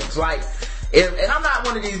friends. Like, and I'm not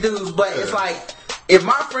one of these dudes, but it's like, if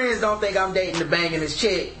my friends don't think I'm dating the bangingest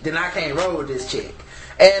chick, then I can't roll with this chick.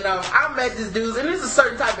 And I met this dude, and there's a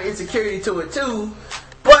certain type of insecurity to it too.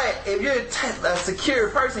 But if you're a secure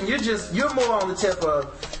person, you're more on the tip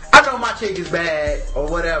of, I know my chick is bad or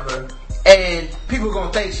whatever, and people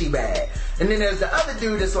gonna think she bad. And then there's the other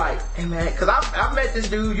dude that's like, hey man, because I met this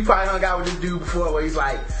dude, you probably hung out with this dude before, where he's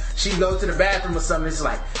like, she goes to the bathroom or something, it's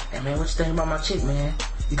like, hey man, what you think about my chick, man?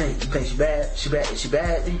 You think she bad? Is she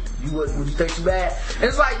bad? Would you think she bad? And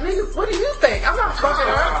it's like, nigga, what do you think? I'm not fucking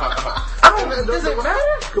her. Does it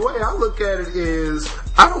matter? The way I look at it is,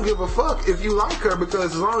 I don't give a fuck if you like her,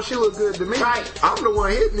 because as long as she look good to me, I'm the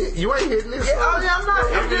one hitting it. You ain't hitting it. Yeah, I'm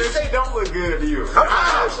not. I'm just saying, she don't look good to you.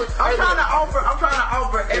 I'm trying to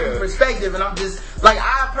offer every perspective, and I'm just like,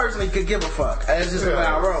 I personally could give a fuck. That's just the way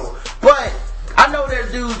I roll. But I know there's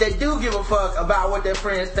dudes that do give a fuck about what their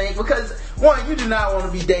friends think, because one, you do not want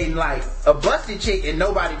to be dating like a busted chick and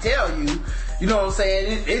nobody tell you. You know what I'm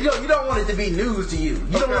saying? You don't want it to be news to you.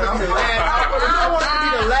 You don't want to be the last. You don't want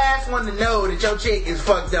to be the last one to know that your chick is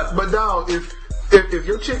fucked up. But dog, if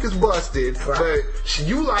your chick is busted, but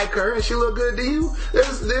you like her and she look good to you,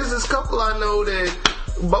 there's this couple I know that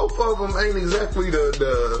both of them ain't exactly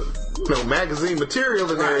the magazine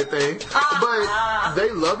material and everything, but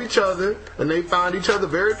they love each other and they find each other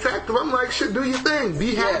very attractive. I'm like, shit, do your thing,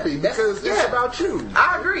 be happy, because it's about you.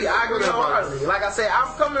 I agree wholeheartedly. Like I said,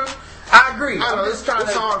 I agree.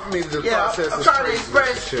 It's hard for me to process. I'm trying to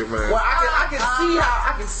express. Shit, man. Well,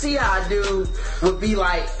 I can see how a dude would be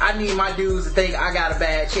like, I need my dudes to think I got a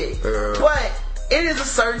bad chick, but it is a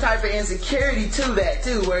certain type of insecurity to that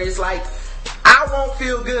too, where it's like, I won't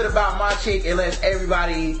feel good about my chick unless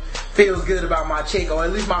everybody feels good about my chick, or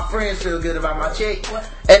at least my friends feel good about my chick.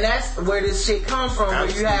 And that's where this shit comes from, where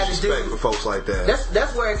you had to do for folks like that.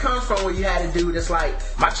 That's where it comes from, where you had to do that's like,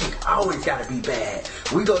 my chick always gotta be bad.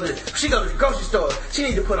 She go to the grocery store, she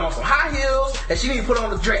need to put on some high heels and she need to put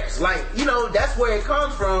on a dress. Like, that's where it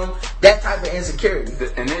comes from, that type of insecurity.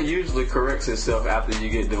 And that usually corrects itself after you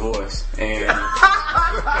get divorced. And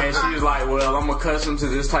and she's like, well, I'm accustomed to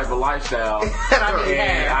this type of lifestyle, and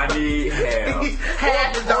I need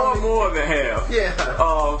half. Or more than half. Yeah.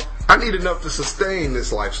 I need enough to sustain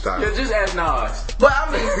this lifestyle. Yeah, just ask Nas. But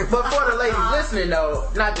for the ladies listening though,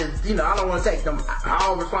 not that, I don't want to take them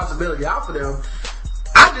all responsibility off of them.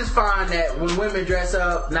 I just find that when women dress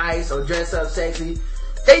up nice or dress up sexy,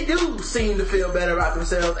 they do seem to feel better about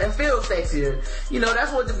themselves and feel sexier.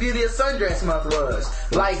 That's what the Beauty of Sundress Month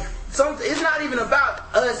was. Like, it's not even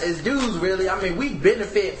about us as dudes, really. I mean, we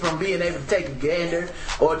benefit from being able to take a gander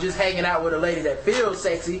or just hanging out with a lady that feels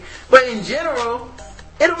sexy. But in general,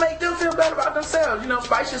 it'll make them feel better about themselves.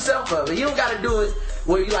 Spice yourself up. You don't got to do it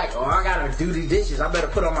where you like, oh, I got to do these dishes. I better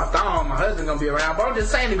put on my thong. My husband's going to be around. But I'm just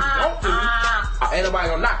saying, if you want to, ain't nobody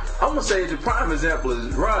going to knock you. I'm going to say the prime example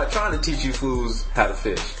is Rod trying to teach you fools how to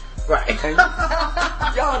fish. Right. And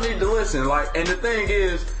y'all need to listen. And the thing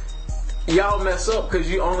is, y'all mess up because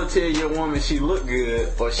you only tell your woman she look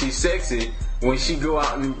good or she's sexy when she go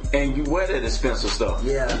out and you wear that expensive stuff.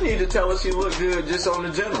 Yeah. You need to tell her she look good just on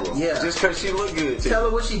the general. Yeah. Just because she look good. Tell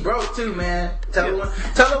her what she broke too, man. Tell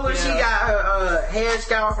her when she got her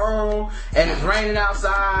headscarf on and it's raining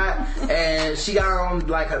outside and she got on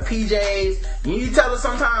like her PJs. You need to tell her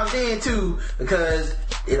sometimes then too, because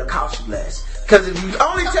it'll cost you less. Because if you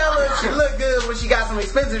only tell her she look good when she got some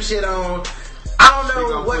expensive shit on, I don't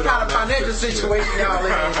know what kind of financial situation y'all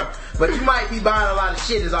in, but you might be buying a lot of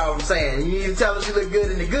shit is all I'm saying. You need to tell her she look good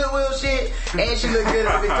in the Goodwill shit and she look good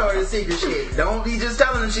in the Victoria's Secret shit. Don't be just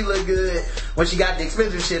telling her she look good when she got the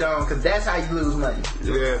expensive shit on, because that's how you lose money.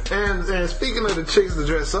 Yeah, and speaking of the chicks that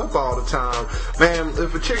dress up all the time, man,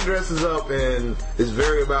 if a chick dresses up and is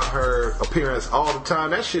very about her appearance all the time,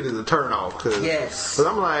 that shit is a turn off. Cause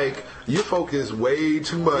I'm like, you focus way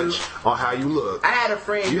too much on how you look. I had a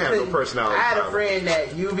friend. You have no personality. I had a friend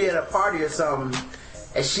that you'd be at a party or something,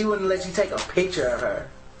 and she wouldn't let you take a picture of her.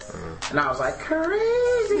 And I was like,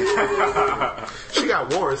 crazy. She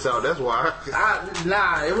got warrants out, that's why.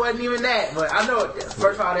 Nah, it wasn't even that. But I know,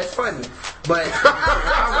 first of all, that's funny. But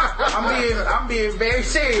I'm being very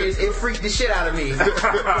serious. It freaked the shit out of me. And I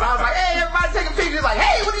was like, hey, everybody take a picture. It's like,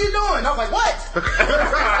 hey, what are you doing? I was like, what?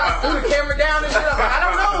 Threw the camera down and shit. I was like, I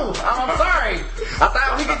don't know. I'm sorry. I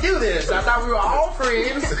thought we could do this. I thought we were all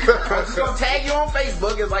friends. I was just going to tag you on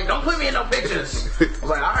Facebook. It's like, don't put me in no pictures. I was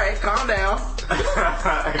like, all right, calm down.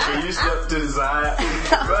 Can you step to the side?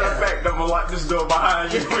 Matter of fact, I'm gonna lock this door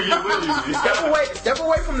behind you when you leave. Step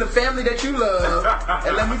away from the family that you love,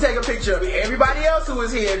 and let me take a picture of everybody else who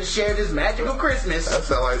is here to share this magical Christmas. That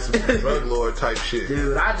sounds like some drug lord type shit.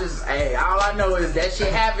 Dude, all I know is that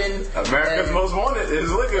shit happened. America's Most Wanted is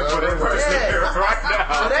looking for that person here right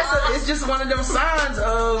now. So it's just one of them signs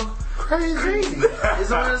of crazy.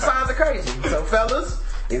 It's one of the signs of crazy. So fellas,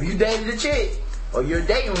 if you dated a chick or you're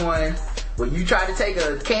dating one, when you try to take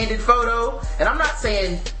a candid photo, and I'm not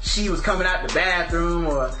saying she was coming out the bathroom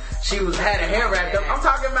or she had her hair wrapped up. I'm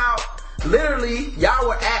talking about literally y'all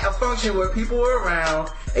were at a function where people were around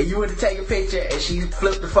and you went to take a picture and she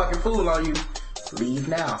flipped the fucking fool on you. Leave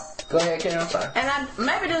now. Go ahead, Karen. I'm sorry. And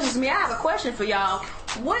maybe this is me. I have a question for y'all.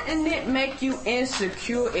 Wouldn't it make you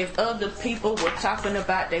insecure if other people were talking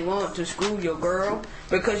about they want to screw your girl?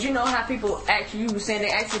 Because you know how people you were saying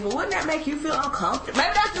they ask you, but wouldn't that make you feel uncomfortable?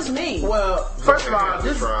 Maybe that's just me. Well, first of all,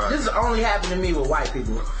 this only happened to me with white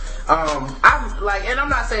people. And I'm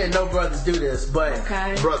not saying no brothers do this, but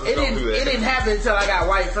Brothers don't do that. It didn't happen until I got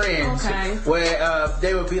white friends where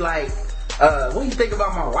they would be like, what do you think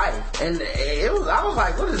about my wife? And I was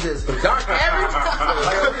like, what is this? Dark average?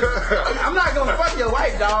 I'm not gonna fuck your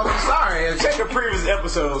wife, dog. I'm sorry. Check the previous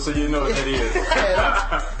episode so you know what that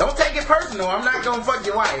is. Don't take it personal. I'm not gonna fuck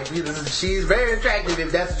your wife. She's very attractive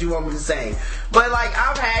if that's what you want me to say. But like,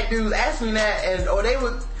 I've had dudes ask me that,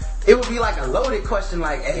 it would be like a loaded question,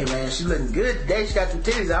 like, hey man, she looking good today, she got some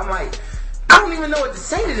titties. I'm like, I don't even know what to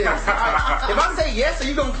say to this. If I say yes, are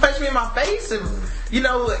you gonna punch me in my face?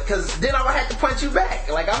 Because then I would have to punch you back.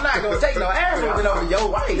 Like, I'm not gonna take no ass whooping over your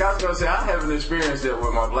wife. I was gonna say, I haven't experienced that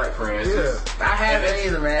with my black friends. Yeah. I haven't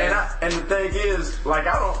either, man. And the thing is,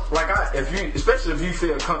 especially if you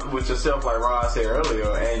feel comfortable with yourself, like Rod said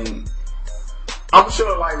earlier, and I'm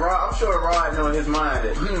sure Rod know in his mind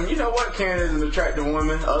that, you know what, Karen is an attractive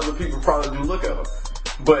woman. Other people probably do look at her.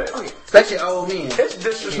 But especially old men. It's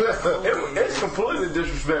disrespectful. It's completely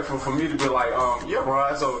disrespectful for me to be like, yeah,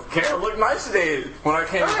 Rod, so Karen looked nice today when I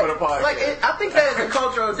came for the podcast. I think that is a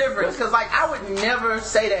cultural difference, because I would never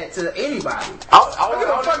say that to anybody. I give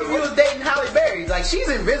a fuck if you was dating Halle Berry. Like, she's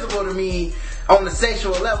invisible to me on the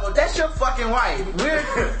sexual level. That's your fucking wife.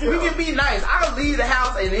 We can be nice. I'll leave the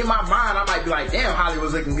house and in my mind I might be like, damn, Holly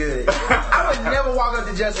was looking good. I would never walk up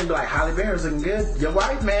to Justin and be like, Halle Berry was looking good. Your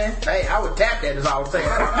wife, man. Hey, I would tap that, is all I'm saying.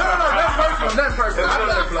 No, nothing personal. I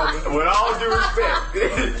love Chloe. With all due respect.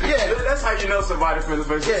 Yeah. That's how you know somebody feels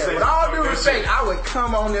the Yeah, with all due respect, I would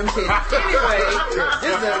come on them titties. Anyway,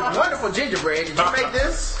 this is a wonderful gingerbread. Did you make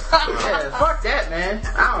this? Yeah, fuck that, man.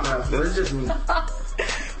 I don't know. It's just me.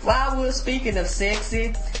 While we're speaking of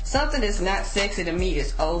sexy, something that's not sexy to me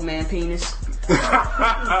is old man penis.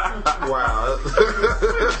 Wow.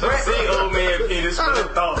 See, old man penis, what a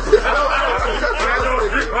thought.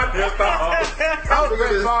 I hope Brett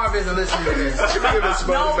Favre isn't listening to this.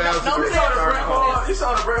 You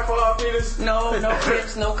saw the Brett Favre penis?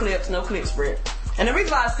 No clips, Brett. And the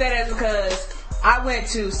reason why I said that is because I went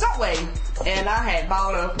to Subway and I had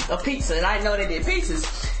bought a pizza and I didn't know they did pizzas.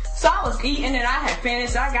 So I was eating and I had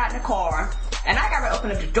finished. I got in the car and I got to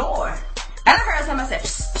open up the door. And I heard somebody say,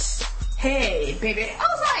 psst, psst, hey, baby. I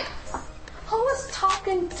was like, who was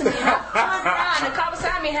talking to me? And I turned around and the car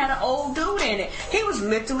beside me had an old dude in it. He was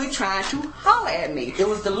literally trying to holler at me. It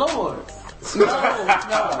was the Lord.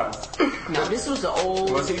 No, this was the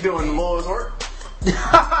old. Was he doing the Lord's work?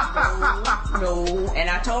 No.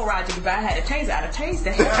 And I told Roger if I had a taser, I'd have tased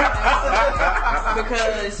the hell out of him.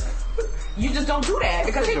 Because you just don't do that.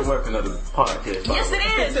 Because it's the weapon of the podcast. Yes, it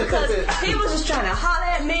is. Because he was just trying to holler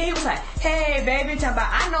at me. He was like, hey, baby, talking about,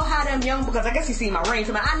 I know how them young, because I guess he seen my ring.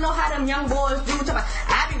 Talking about, I know how them young boys do. Talking about,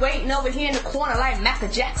 I be waiting over here in the corner like Michael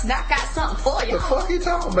Jackson. I got something for you. The fuck you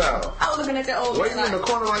talking about? I was looking at the old waiting in the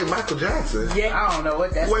corner like Michael Jackson? Yeah. I don't know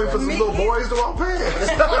what that's waiting for some little boys to walk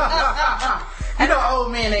past. You know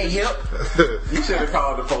old men ain't hip. You should have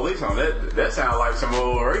called the police on that. That sounds like some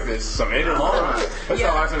old rapist, some Eddie Long. That sounds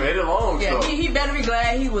like some Eddie Long stuff. He better be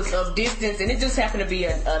glad he was of distance, and it just happened to be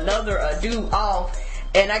another dude off.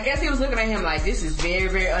 And I guess he was looking at him like, this is very,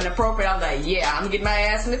 very inappropriate. I was like, yeah, I'm gonna get my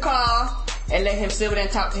ass in the car. and let him sit there and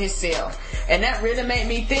talk to himself. And that really made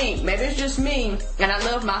me think, maybe it's just me, and I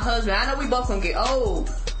love my husband. I know we both gonna get old,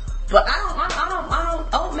 but I don't,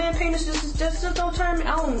 old man penis just don't turn me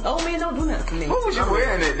on. Old men don't do nothing for me. What was you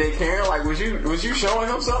wearing that day, Karen? Like, was you showing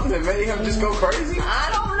him something that made him just go crazy? I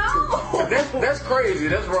don't know. That's crazy.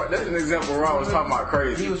 That's an example where I was talking about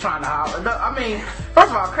crazy. He was trying to holler. No, I mean,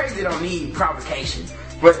 first of all, crazy don't need provocation.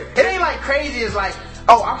 But It ain't like crazy is like,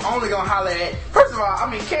 oh, I'm only gonna holler at. First of all, I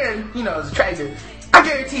mean, Karen, is attractive. I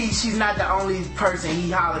guarantee she's not the only person he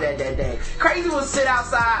hollered at that day. Crazy will sit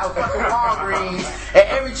outside of fucking Walgreens, and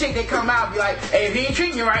every chick that come out be like, hey, if he ain't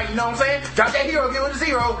treating you right, you know what I'm saying? Drop that hero, get with the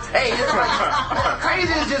zero. Hey, it's like,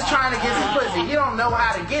 Crazy is just trying to get some pussy. He don't know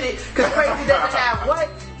how to get it, because Crazy doesn't have what?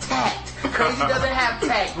 Tact. Crazy doesn't have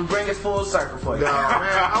tact. We bring it full circle for you. No, man,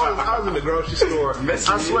 I was in the grocery store. I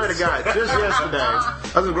swear to God, just yesterday. I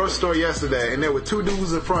was in the grocery store yesterday, and there were two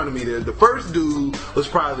dudes in front of me. The first dude was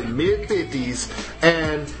probably mid-50s,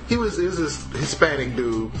 and it was this Hispanic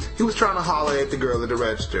dude. He was trying to holler at the girl at the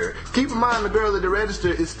register. Keep in mind, the girl at the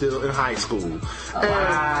register is still in high school.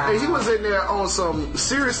 And he was in there on some,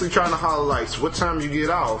 seriously trying to holler like, what time you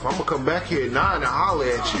get off? I'm going to come back here at 9 and holler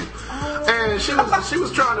at you. And she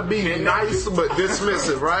was trying to be nice but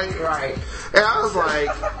dismissive, right? Right. And I was like,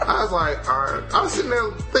 all right. I was sitting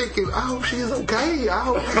there thinking, I hope she's okay. I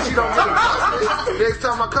hope she don't get a next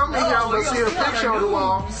time I come in here, I'm gonna see her picture on the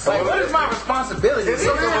wall. Like, what is my responsibility?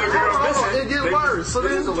 So then, it get worse. So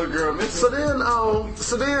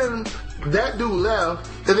then that dude left,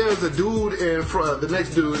 and there was a dude in front, the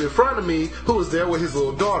next dude in front of me, who was there with his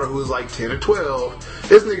little daughter, who was like 10 or 12.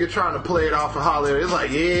 This nigga trying to play it off and holler. It's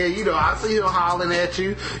like, yeah, I see him hollering at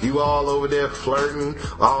you. You all over there flirting,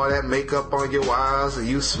 all that makeup on your eyes, and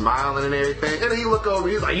you smiling and everything. And then he look over,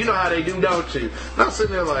 he's like, you know how they do, don't you? And I'm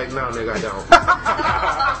sitting there like, no, nigga, I don't.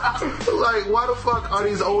 Like, why the fuck are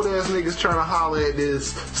these old ass niggas trying to holler at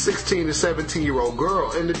this 16 to 17-year-old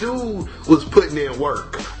girl? And the dude was putting in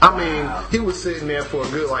work. I mean, he was sitting there for a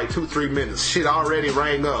good like 2-3 minutes. Shit already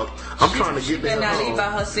rang up. I'm trying to get there. She better not leave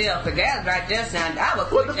by herself. The gas right there sound. I would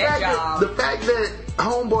quit that job. The fact that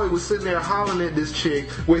homeboy was sitting there hollering at this chick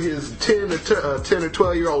with his 10 or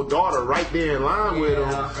 12-year-old daughter right there in line with him.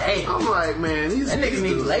 Damn. I'm like, man, that nigga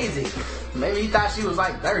need lazy. Maybe he thought she was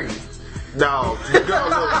like 30. No, the girl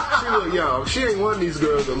she look young. She ain't one of these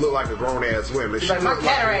girls that look like a grown ass woman. She like, my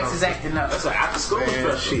cataracts is acting up. That's like after school.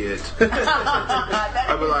 Man, shit.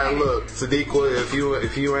 I be like, look, Sadiqa,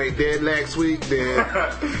 if you ain't dead next week, then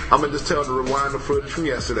I'm gonna just tell her to rewind the footage from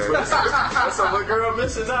yesterday. That's a little girl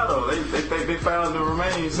missing out though. They think they found the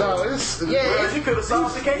remains. No, you could have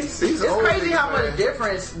solved the case. It's crazy how much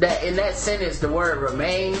difference that in that sentence the word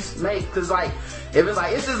remains make. Cause like, if it's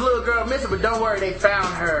like, it's this little girl missing, but don't worry, they found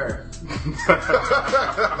her. Remains.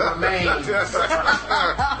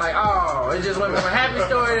 Like, oh, it just went from a happy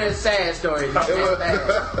story to a sad story.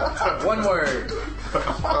 One word.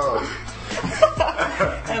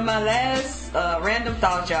 And my last random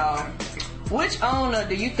thought, y'all. Which owner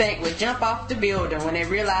do you think would jump off the building when they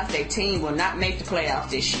realize their team will not make the playoffs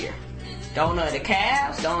this year? The owner of the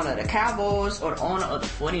Cavs, the owner of the Cowboys, or the owner of the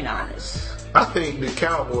 49ers? I think the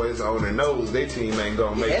Cowboys owner knows their team ain't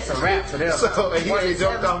gonna make it. It's a wrap for them. So, and he ain't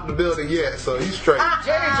jumped off the building yet, so he's straight.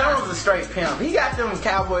 Jerry Jones is a straight pimp. He got them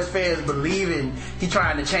Cowboys fans believing he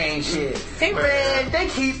trying to change shit. They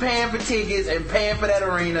keep paying for tickets and paying for that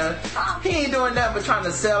arena. He ain't doing nothing but trying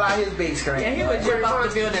to sell out his big screen. Yeah, he would jump off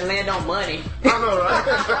the building and land on money. I know, right?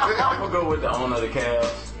 I'm gonna go with the owner of the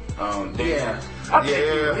Cavs. Yeah. I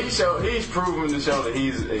think he's proven to show that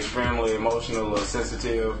he's extremely emotional or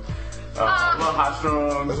sensitive. A little high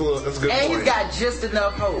strung. That's a good point. He's got just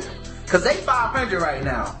enough hope. Because they 500 right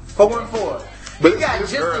now. 4-4. But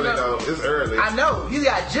it's early, though. It's early. I know. He's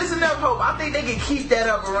got just enough hope. I think they can keep that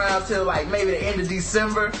up around till like maybe the end of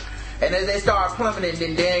December. And as they start plummeting,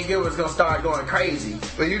 then Dan Gilbert's going to start going crazy.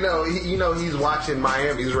 But he's watching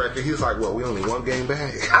Miami's record. He's like, well, we only one game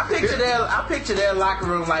back. I picture their locker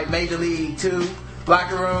room like Major League 2.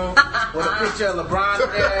 Locker room with a picture of LeBron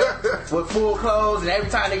there with full clothes, and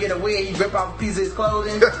every time they get a win, he rip off a piece of his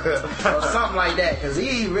clothing or something like that. Because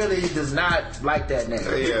he really does not like that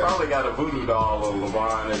nigga. He probably got a voodoo doll of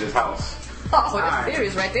LeBron at his house. Oh, that's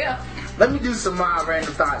serious right there. Let me do some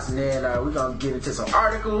random thoughts, and then we're gonna get into some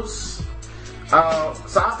articles. So I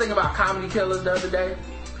was thinking about comedy killers the other day,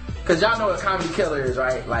 because y'all know what a comedy killer is,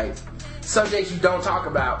 right? Like, subjects you don't talk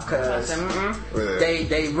about because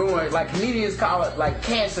they ruin, like comedians call it, like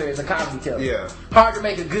cancer is a comedy killer. Yeah. Hard to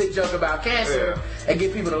make a good joke about cancer and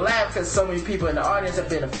get people to laugh because so many people in the audience have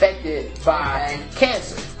been affected by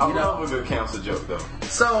cancer. I love a good cancer joke though.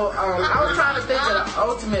 So I was trying to think of the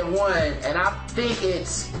ultimate one, and I think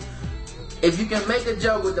it's if you can make a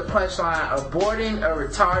joke with the punchline, aborting a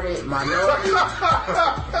retarded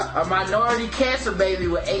minority cancer baby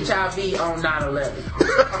with HIV on 9/11.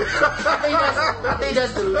 I think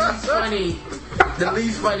that's the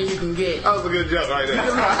least funny you can get. That was a good joke right there.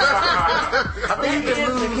 I think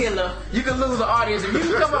you can lose an audience if you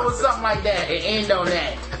can come up with something like that and end on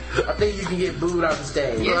that. I think you can get booed off the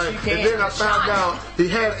stage. Yes, you can. And then I found out he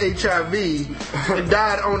had HIV and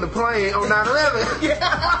died on the plane on 9/11.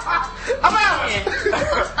 I'm out.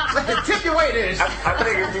 Tip your waiters. I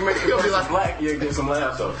think if you make the person black, you'll get some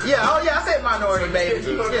laughs though. I said minority, baby.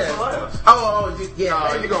 You're gonna get some laughs. Oh, yeah.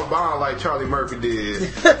 Oh, you gonna bond like Charlie Murphy did. Did you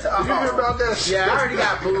hear about that shit? Yeah, I already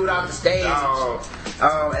got booed off the stage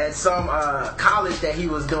at some college that he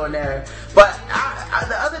was doing there. But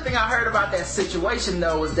the other thing I heard about that situation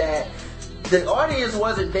though was that the audience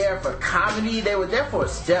wasn't there for comedy; they were there for a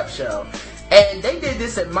step show, and they did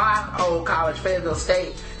this at my old college, Fayetteville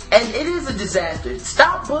State. And it is a disaster.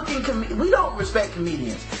 Stop booking we don't respect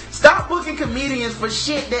comedians. Stop booking comedians for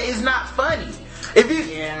shit that is not funny.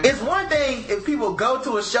 It's one thing if people go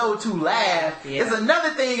to a show to laugh. Yeah. It's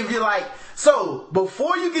another thing if you're like, so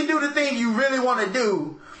before you can do the thing you really want to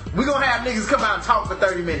do, we're going to have niggas come out and talk for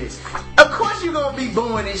 30 minutes. Of course you're going to be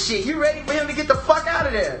booing and shit. You ready for him to get the fuck out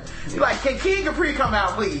of there? You're like, can King Capri come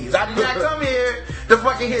out, please? I did not come here to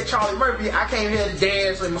fucking hear Charlie Murphy. I came here to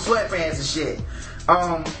dance with my sweatpants and shit.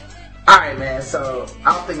 Alright, man, so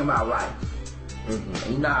I was thinking about life.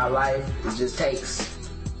 You know how life, it just takes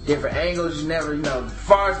different angles. You never,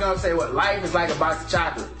 Forrest Gump say what life is like a box of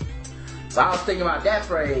chocolate. So I was thinking about that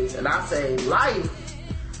phrase, and I say life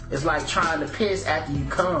is like trying to piss after you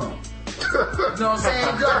come. You know what I'm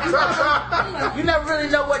saying? You never really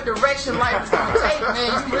know what direction life is going to take,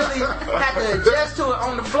 man. You really have to adjust to it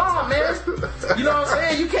on the fly, man. You know what I'm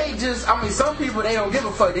saying? You can't just, some people, they don't give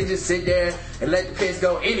a fuck. They just sit there and let the piss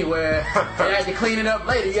go anywhere and have to clean it up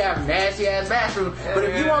later. You have a nasty-ass bathroom. But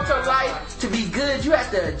if you want your life to be good, you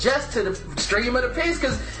have to adjust to the stream of the piss,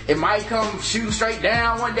 because it might come shooting straight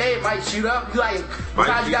down one day. It might shoot up.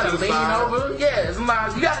 Sometimes you got to lean over. Yeah,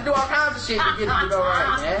 sometimes you got to do all kinds of shit to get it to go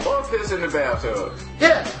right, man. Or piss in the bathtub.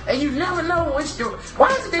 Yeah, and you never know why is it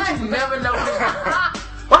that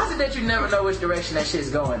you never know which direction that shit's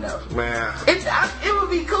going though? Man, it would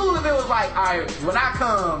be cool if it was like, alright, when I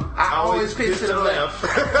come, I always piss to the left.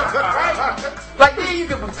 Right? Like then you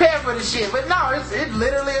can prepare for the shit, but no, it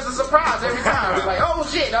literally is a surprise every time. It's like, oh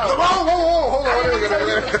shit, hold on.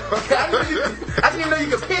 I didn't even know you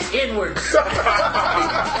could piss inward. Like,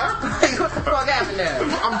 what the fuck happened there?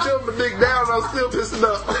 I'm chilling my dick down and I'm still pissing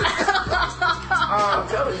up. I'm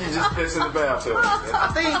telling you, just piss in the bathtub. I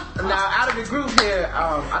think, now out of the group here,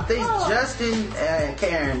 I think Justin and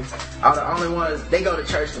Karen are the only ones, they go to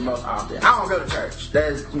church the most often. I don't go to church.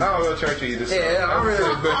 I don't go to church either. So. Yeah, I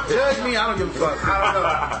really, judge me, I don't give a fuck. I don't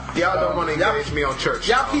know. Y'all don't want to engage me on church.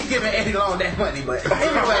 Y'all keep giving Eddie Long that money, but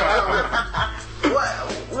anyway,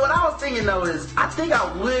 what I was thinking though is, I think I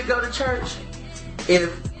would go to church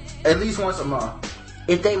if, at least once a month,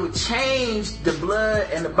 if they would change the blood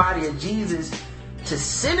and the body of Jesus to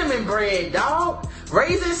cinnamon bread, dog.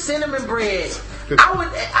 Raisin cinnamon bread.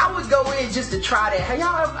 I would go in just to try that. Hey,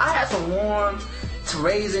 I had some warm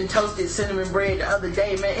raisin toasted cinnamon bread the other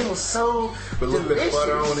day, man. It was so with a little bit of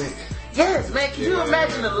butter on it. Yes, man. Can you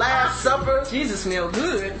imagine the Last Supper? Jesus smell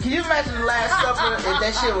good. Can you imagine the Last Supper if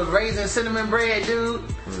that shit was raisin cinnamon bread, dude?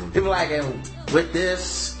 People like, and with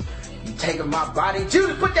this, you taking my body.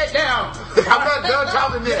 Judas, put that down. I'm not done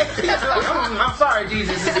talking yet. I'm sorry,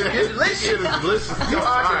 Jesus. It's delicious. It is delicious. You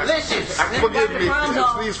are delicious. Forgive me.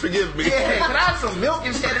 Please forgive me. Yeah, can I have some milk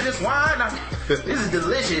instead of this wine? This is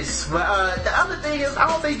delicious. But the other thing is, I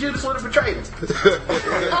don't think Judas would have betrayed him.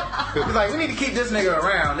 He's like, we need to keep this nigga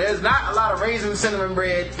around. There's not a lot of raisin cinnamon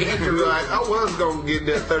bread in Jerusalem. Like, I was going to get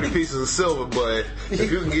that 30 pieces of silver, but if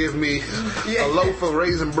you can give me a loaf of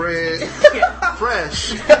raisin bread,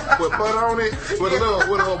 fresh, with butter on it, with a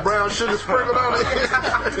little brown sugar sprinkled on it. It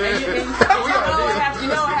has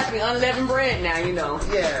to be unleavened bread now, you know.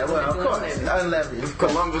 Yeah, well, of course, unleavened.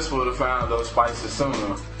 Columbus would have found those spices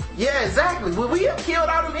sooner. Yeah, exactly. Would we have killed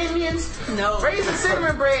all them Indians? No. Raisin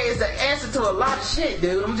cinnamon bread is the answer to a lot of shit,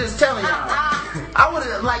 dude. I'm just telling y'all. I would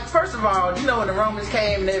have, like, first of all, you know when the Romans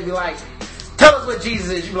came and they'd be like, tell us what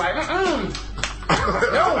Jesus is. You'd be like, no.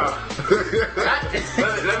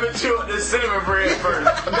 Let me chew up this cinnamon bread first.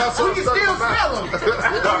 We can still smell them.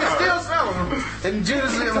 And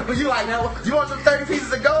Judas, you like, you want some 30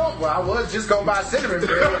 pieces of gold? Well, I was just gonna buy cinnamon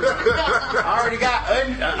bread. I already got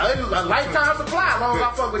a lifetime supply as long as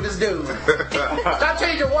I fuck with this dude. Stop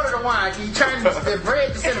changing water to wine. Can you turn the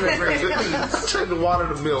bread to cinnamon bread, please? Change the water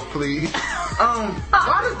to milk, please.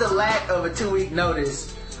 Why does the lack of a 2-week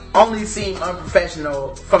notice only seem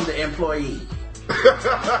unprofessional from the employee?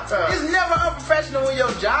 It's never unprofessional when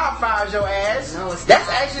your job fires your ass. No, it's That's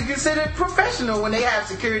not. actually considered professional when they have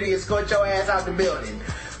security escort your ass out the building.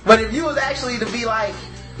 But if you was actually to be like,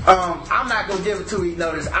 I'm not gonna give a 2-week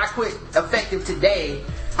notice, I quit effective today,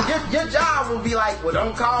 your job will be like, well,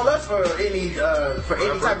 don't call us for any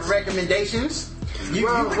type of recommendations. You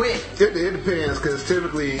quit. It depends, because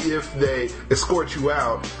typically if they escort you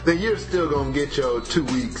out, then you're still going to get your 2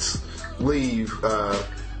 weeks leave,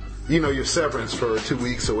 your severance for 2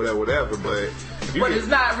 weeks or whatever. But it's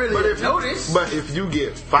not really a notice. But if you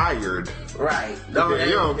get fired, right, then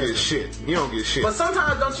you don't get shit. You don't get shit. But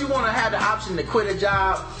sometimes don't you want to have the option to quit a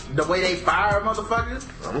job the way they fire motherfuckers?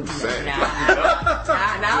 I'm saying.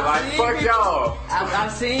 Like, fuck y'all.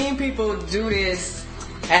 I've seen people do this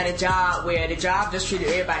at a job where the job just treated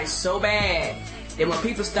everybody so bad that when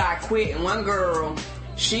people start quitting, one girl,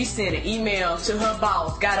 she sent an email to her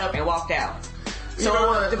boss, got up and walked out. So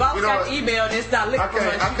the boss got the email and started looking for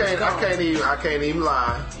her. I can't even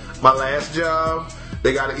lie. My last job,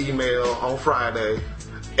 they got an email on Friday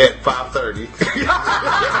at 5:30.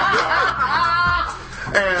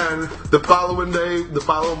 And the following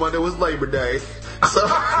Monday was Labor Day. So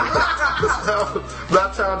by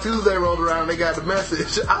the time Tuesday rolled around, they got the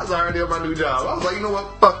message. I was already on my new job. I was like, you know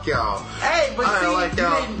what? Fuck y'all. Hey, but I see, like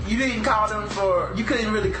y'all. you didn't call them you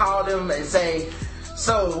couldn't really call them and say,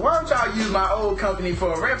 so why don't y'all use my old company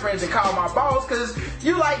for a reference and call my boss? Because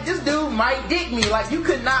you like, this dude might dick me. Like, you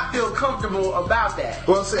could not feel comfortable about that.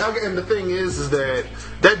 Well, see, and the thing is that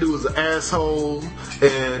dude was an asshole,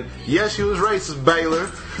 and yes, you was racist, Baylor,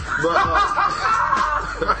 but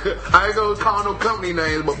I ain't gonna call no company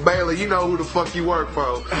names, but Baylor, you know who the fuck you work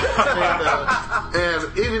for.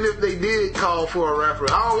 And even if they did call for a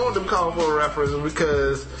reference, I don't want them calling for a reference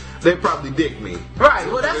because they probably dick me. Right,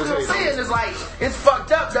 well, that's what I'm saying. It's like, it's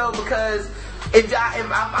fucked up, though, because if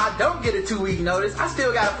I don't get a 2-week notice, I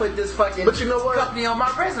still gotta put this fucking company on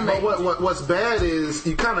my resume. But what's bad is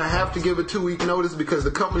you kind of have to give a 2-week notice because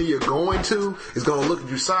the company you're going to is going to look at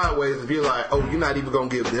you sideways and be like, oh, you're not even going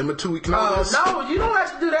to give them a 2-week notice? No, you don't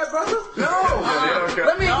have to do that, brother. No.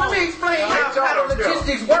 Let me explain how the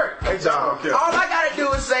logistics work. Hey, John. All I gotta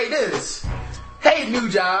do is say this. Hey, new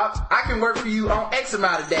job, I can work for you on X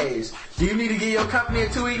amount of days. Do you need to give your company a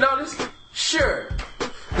 2-week notice? Sure.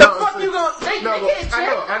 The fuck you gonna... They can't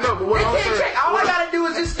check. I know, but what they I'm can't saying... check. All I gotta do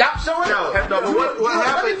is just stop showing up. No, but what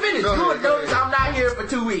happened... Let me finish. You would notice I'm not here for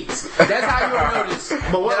 2 weeks. That's how you would notice.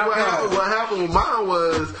 But what happened with mine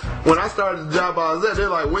was, when I started the job I was at, they're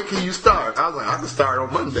like, when can you start? I was like, I can start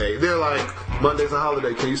on Monday. They're like, Monday's a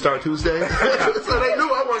holiday. Can you start Tuesday? So they knew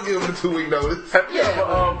I wasn't giving them a 2-week notice. Have you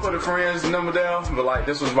ever put a friend's number down? But like,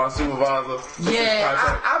 this was my supervisor.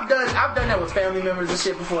 Yeah, I've done that with family members and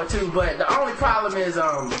shit before too. But the only problem is,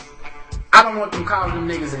 I don't want them calling them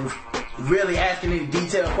niggas and really asking any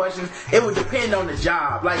detailed questions. It would depend on the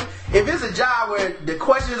job. Like, if it's a job where the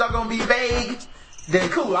questions are gonna be vague, then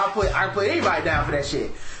cool, I'll put anybody down for that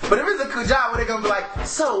shit. But if it's a job where they're gonna be like,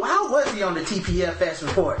 so how was he on the TPFS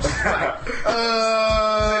reports? Like,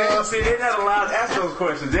 see, they're not allowed to ask those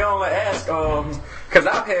questions. They only ask, because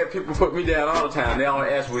I've had people put me down all the time. They only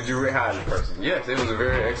ask, would you rehire the person? Yes, it was a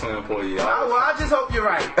very excellent employee. I just hope you're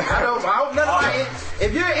right. I hope none of my...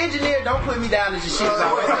 If you're an engineer, don't put me down as your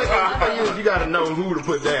shit. You gotta know who to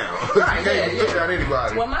put down. Right, You can't put down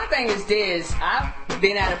anybody. Well, my thing is this. I've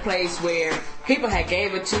been at a place where people had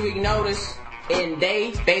gave a 2-week notice, and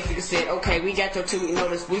they basically said, okay, we got your 2-week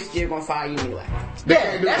notice, we still gonna fire you anyway.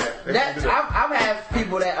 I've had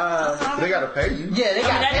people that they gotta pay you. Yeah, they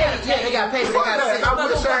got paid. Yeah, they got paid. They got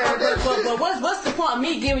But what's the point of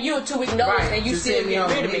me giving you a 2-week notice and you still get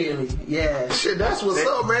rid of me? Yeah. Shit, that's what's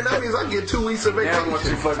up, man. That means I get 2 weeks of vacation. Now, once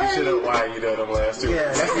you fucking shit up, why you there them last 2 weeks?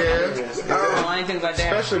 I ain't think about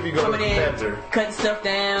that. Especially if you go to a competitor. Cutting stuff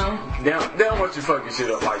down. They don't want you fucking shit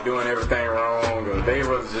up, like doing everything wrong, or they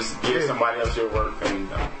rather just give somebody else your work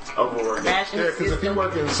and overwork it. Yeah, because if you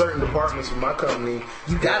work in certain departments of my company,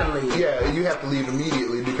 you gotta leave. Yeah, you have to leave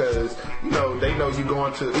immediately because, they know you're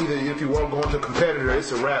going to, either if you won't go into a competitor,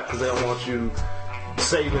 it's a wrap because they don't want you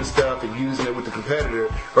saving stuff and using it with the competitor,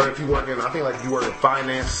 or if you work in, I think like if you work in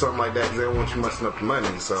finance or something like that, because they don't want you messing up the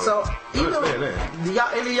money. So I understand that.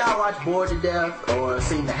 Do any of y'all watch Bored to Death or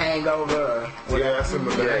seen The Hangover? Or Yeah, I seen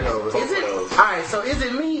The Hangover. Is it alright? So is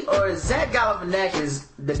it me or is Zach Galifianakis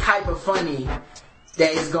the type of funny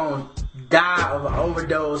that is gonna die of an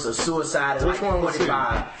overdose or suicide at Which like one was he?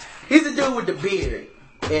 45? He's the dude with the beard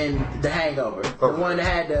in The Hangover. The one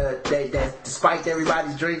that had that spiked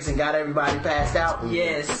everybody's drinks and got everybody passed out.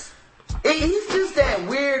 Yes. He's just that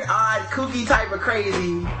weird, odd, kooky type of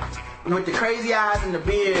crazy with the crazy eyes and the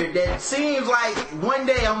beard that seems like one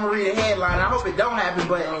day I'm gonna read a headline. I hope it don't happen,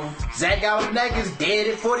 but Zach Galifianakis dead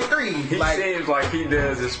at 43. He seems like he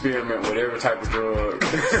does experiment with every type of drug.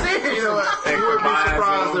 Seriously. You know what? You would be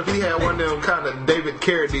surprised if he had one of them kind of David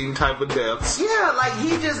Carradine type of deaths. Yeah, like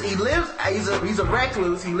he lives. He's a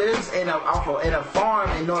recluse. He lives in a farm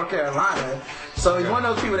in North Carolina. So he's one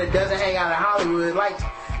of those people that doesn't hang out in Hollywood. Like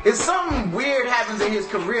if something weird happens in his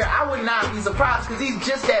career, I would not be surprised because he's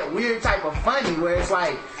just that weird type of funny where it's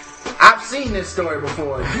like, I've seen this story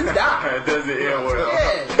before. You die. It doesn't end well.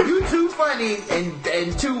 Yeah, you too funny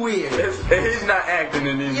and too weird. He's not acting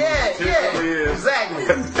in these movies. He really is. Exactly.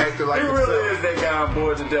 Acting like He really is that guy on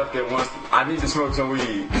Bored to Death that wants, I need to smoke some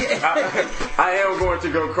weed. I am going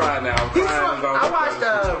to go cry now. I'm crying I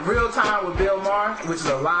watched Real Time with Bill Maher, which is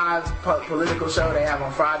a live political show they have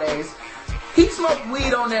on Fridays. He smoked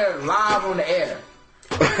weed on there live on the air.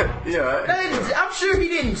 Yeah. I'm sure he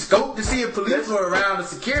didn't scope to see if police were around the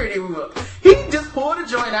security. He just pulled a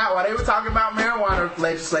joint out while they were talking about marijuana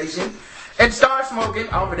legislation and started smoking,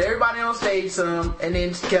 offered everybody on stage some, and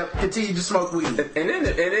then continued to smoke weed. And then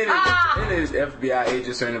his FBI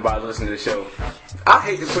agents or anybody listening to the show, I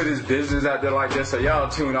hate to put his business out there like this, so y'all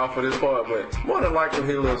tune off for this part, but more than likely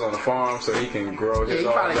he lives on a farm so he can grow his He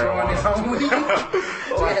own probably growing his marijuana. own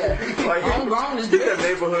weed. Like Homegrown is he's a best.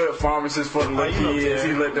 neighborhood pharmacist for the little kids.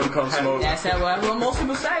 He let them come smoke. That's what most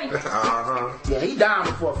people say. Yeah, he died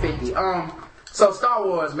before 50. So Star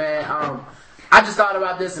Wars, man. I just thought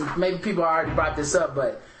about this, and maybe people already brought this up,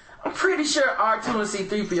 but I'm pretty sure R2 and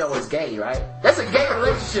C-3PO is gay, right? That's a gay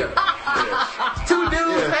relationship. Two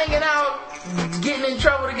dudes hanging out, getting in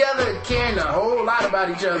trouble together, caring a whole lot about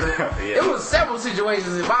each other. It was several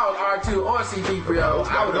situations. If I was R2 or C-3PO,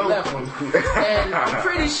 I would have left them. And I'm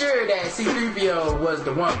pretty sure that C-3PO was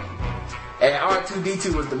the woman, and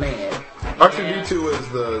R2-D2 was the man. R2-D2 is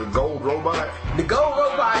the gold robot. The gold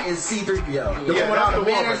robot is C-3PO. The one with all the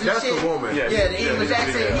manners and That's shit. the woman. Yeah, the English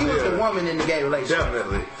accent. He was the woman in the gay relationship.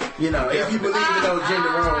 Definitely. You know, if you believe in those gender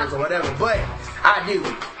roles or whatever. But I do.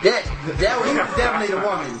 That he was definitely the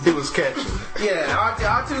woman. He was catching. Yeah,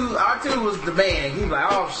 R2 was the man. He was like,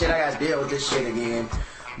 oh shit, I gotta deal with this shit again.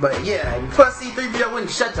 But yeah, and plus C-3PO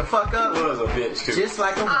wouldn't shut the fuck up. He was a bitch too. Just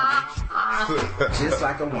like a woman. Just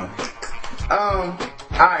like a woman.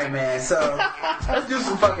 Alright, man, so let's do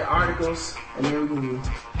some fucking articles and then we can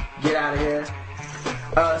get out of here.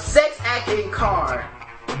 Sex act in car.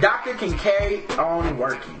 Doctor can carry on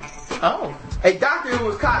working. Oh. A doctor who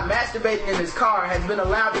was caught masturbating in his car has been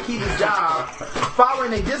allowed to keep his job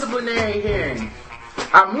following a disciplinary hearing.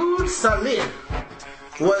 Ahmad Salih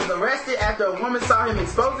was arrested after a woman saw him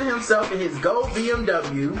exposing himself in his gold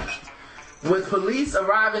BMW, with police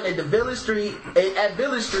arriving at Village Street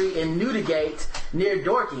in Newdigate near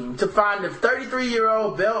Dorking to find the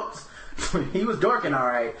 33-year-old belt. He was dorking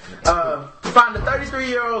alright. To find the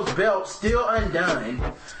 33-year-old's belt still undone.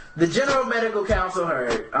 The General Medical Council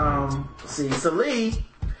heard. Salih,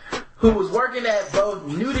 who was working at both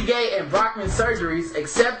Newdigate and Brockman Surgeries,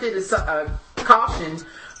 accepted a caution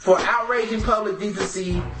for outraging public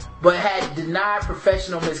decency, but had denied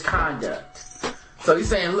professional misconduct. So he's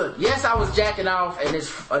saying, look, yes, I was jacking off and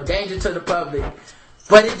it's a danger to the public,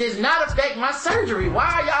 but it did not affect my surgery. Why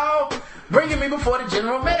are y'all bringing me before the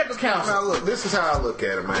General Medical Council? Now look, this is how I look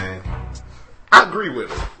at it, man. I agree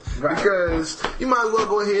with him. Right. Because you might as well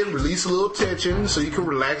go ahead and release a little tension so you can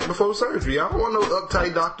relax before surgery. I don't want no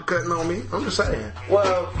uptight doctor cutting on me. I'm just saying.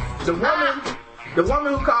 Well, the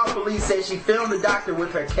woman who called police said she filmed the doctor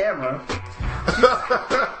with her camera.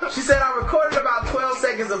 She said, I recorded about 12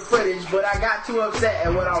 seconds of footage, but I got too upset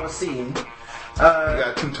at what I was seeing. You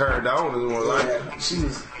got too turned on and one like Yeah, she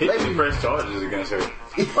was. He can press charges against her.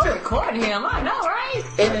 Well, record him. I know, right?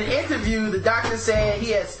 In an interview, the doctor said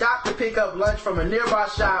he had stopped to pick up lunch from a nearby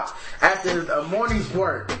shop after a morning's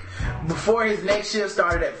work before his next shift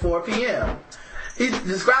started at 4 p.m. He's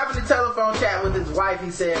describing the telephone chat with his wife.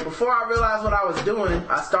 He said, before I realized what I was doing,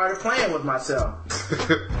 I started playing with myself.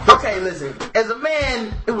 Okay, listen. As a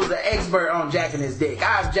man who was an expert on jacking his dick,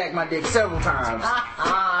 I've jacked my dick several times.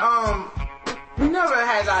 Never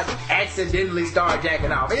has I accidentally started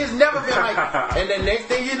jacking off. It's never been like, and the next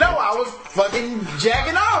thing you know, I was fucking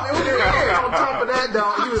jacking off. It was weird. On top of that,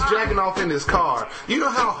 dog, he was jacking off in his car. You know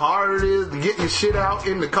how hard it is to get your shit out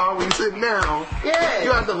in the car when you're sitting down? Yeah.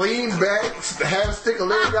 You have to lean back, stick a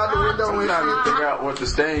leg out the window I'm and trying to shit. figure out what the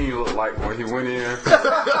stain looked like when he went in.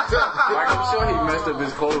 Like, I'm sure he messed up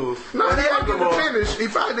his clothes. No, he didn't get the Furthermore- finish. He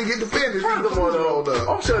probably didn't get the finish. Furthermore, Rolled though, up.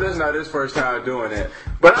 I'm sure that's not his first time doing that.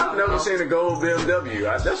 But I've never seen a gold BMW.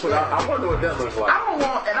 That's what I wonder what that looks like.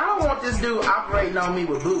 I don't want this dude operating on me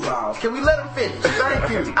with blue balls. Can we let him finish?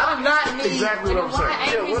 Thank you. I do not need. Exactly what I'm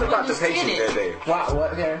saying. Yeah, what about the patient that day? What?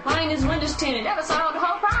 Okay. Why ain't his windows tinted? That would solve the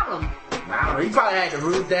whole problem. I don't know. He probably had the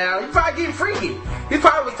roof down. He probably getting freaky. He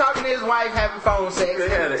probably was talking to his wife, having phone sex. They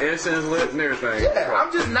had the incense lit and everything. Yeah,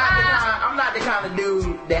 I'm just not the kind. I'm not the kind of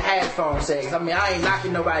dude that has phone sex. I mean, I ain't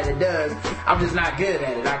knocking nobody that does. I'm just not good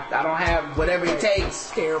at it. I don't have whatever it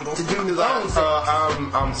takes Terrible. to do his own sex.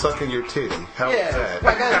 I'm sucking your titty. How was Yeah, that?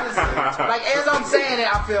 like as I'm saying it,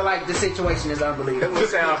 I feel like the situation is It unbelievable. would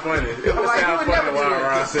sound funny. It would Like, you sound would funny never while do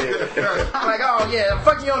that. Ron said it. I'm like, oh yeah, I'm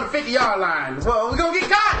fucking you on the 50-yard line. Well, we're gonna get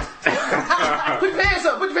caught. Put your pants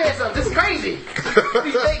up. Put your pants up. This is crazy. What are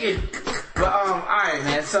you thinking? But all right,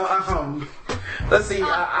 man. So let's see.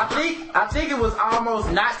 I think it was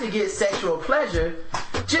almost not to get sexual pleasure,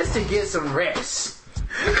 just to get some rest.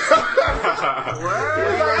 Like,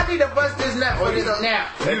 I need to bust this nut for this nap.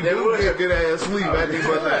 You do get good ass sleep after you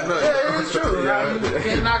bust that nut. Yeah, it's true. Yeah. You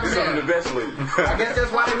can't knock it Some of the down. best sleep. I guess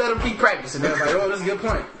that's why they let them keep practicing. They're like, oh, that's a good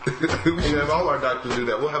point. We should have all our doctors do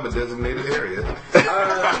that. We'll have a designated area.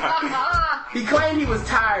 He claimed he was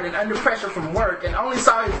tired and under pressure from work and only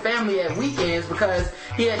saw his family at weekends because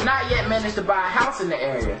he had not yet managed to buy a house in the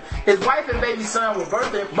area. His wife and baby son were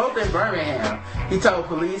both in Birmingham, he told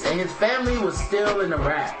police, and his family was still in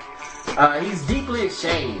Iraq. He's deeply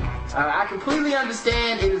ashamed. I completely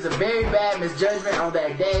understand it is a very bad misjudgment on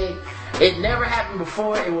that day. It never happened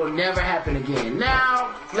before. It will never happen again.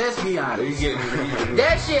 Now, let's be honest.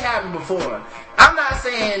 That shit happened before. I'm not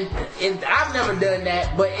saying I've never done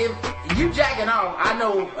that, but if you jacking off, I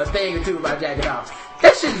know a thing or two about jacking off.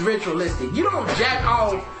 That shit's ritualistic. You don't jack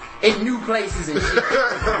off in new places and shit.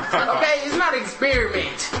 Okay? It's not an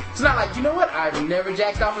experiment. It's not like, you know what? I've never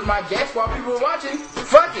jacked off in my guest while people were watching.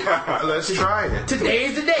 Fuck it. Let's try it.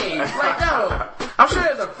 Today's the day. Like, no. I'm sure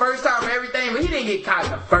there's a first time for everything, but he didn't get caught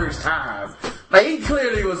the first time. Like, he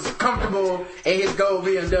clearly was comfortable in his gold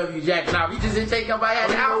BMW jacking off. He just didn't think nobody had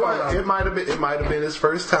the alcohol on. It might have been his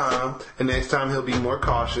first time, and next time he'll be more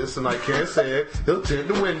cautious. And like Karen said, he'll tint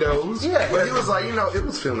the windows. Yeah. But he was like, it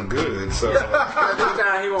was feeling good. So This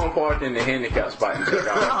time he won't park in the handicap spot and check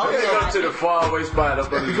out. He'll go to the faraway spot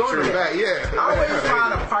up under you the go in tree. the back, yeah. Always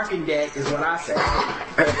find a parking deck is what I say.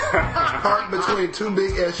 Park between two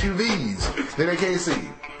big SUVs, then they can't see.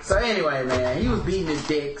 So anyway, man, he was beating his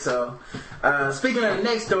dick. So speaking of the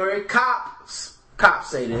next story, cops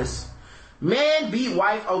say this: man beat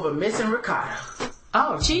wife over missing ricotta.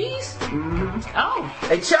 Oh, cheese? Mm-hmm. Oh.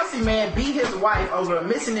 A Chelsea man beat his wife over a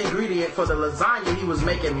missing ingredient for the lasagna he was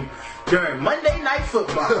making during Monday Night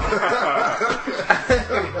Football.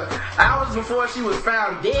 Hours before she was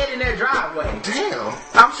found dead in their driveway. Damn.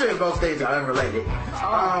 I'm sure both things are unrelated.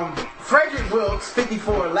 Frederick Wilkes,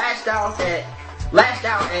 54, lashed out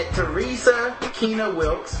at Teresa Keena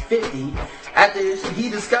Wilkes, 50, after he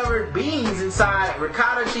discovered beans inside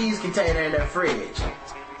ricotta cheese container in their fridge.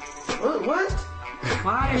 What?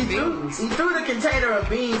 Why He threw the container of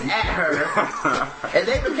beans at her, and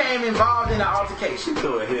they became involved in an altercation.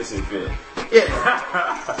 Throw a hissy fit. Yeah.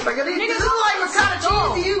 Like, this is like ricotta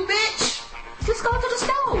cheese to you, bitch. Just go to the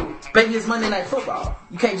stove. Baby, it's Monday Night Football.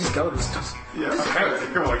 You can't just go to the store. Yeah,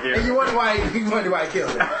 come on, And Gary. you wonder why he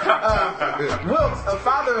killed her. Wilkes, a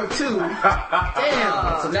father of two.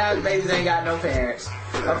 Damn. So now the babies ain't got no parents.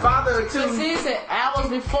 A father of But two. she said hours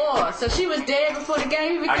before, so she was dead before the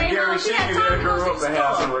game even I came on. guarantee She you had that time to girl go up to and the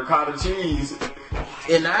have some store. ricotta cheese.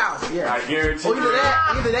 In the house, yeah. I guarantee Or you. either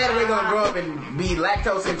that or they're gonna grow up and be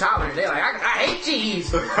lactose intolerant. They're like, I hate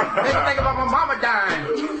cheese. Make me think about my mama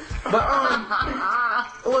dying. But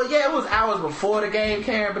well, yeah, it was hours before the game,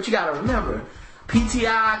 Karen. But you gotta remember,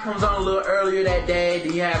 PTI comes on a little earlier that day.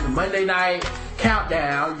 Then you have the Monday night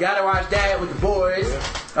countdown. You gotta watch that with the boys.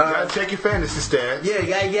 You gotta check your fantasy stats. Yeah,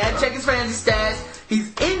 you gotta check his fantasy stats. He's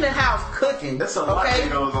in the house cooking. That's a lot that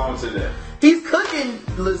goes on to that. He's cooking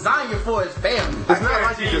lasagna for his family. It's not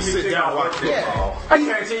like you just sit down and watch football. I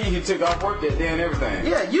guarantee you he took off work that day and everything.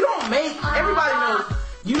 Yeah, you don't make. Everybody knows.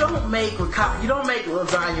 You don't make ricotta. You don't make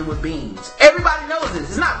lasagna with beans. Everybody knows this.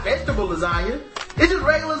 It's not vegetable lasagna. It's just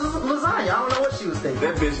regular lasagna. I don't know what she was thinking.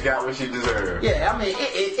 That bitch got what she deserved. Yeah, I mean,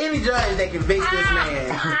 any judge that convicts this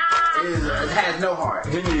man has no heart.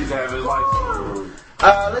 He needs to have his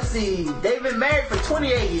life. Let's see. They've been married for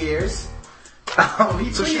 28 years.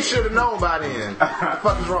 So she should have known by then. What the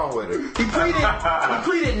fuck is wrong with her? He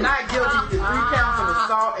pleaded not guilty to 3 counts of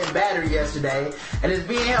assault and battery yesterday, and is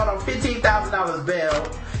being held on $15,000 bail.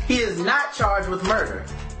 He is not charged with murder.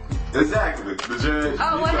 Exactly. The judge.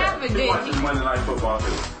 Oh, what happened, He Dick? watches Monday Night Football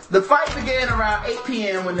too. The fight began around 8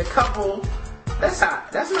 p.m. when the couple. That's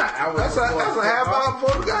not hours. That's a half hour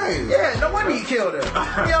before the game. Yeah, no wonder he killed her.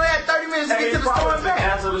 He only had 30 minutes to get to the store and back.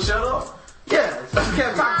 Asked her to shut up. Yeah, she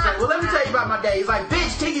kept talking. Saying, well, let me tell you about my day. He's like,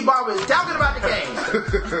 bitch, Tiki Barber is talking about the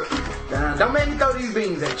game. Don't make me throw these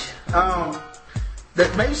beans at you.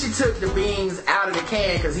 Maybe she took the beans out of the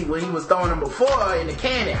can because when he was throwing them before in the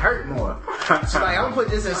can, it hurt more. She's like, I'm gonna put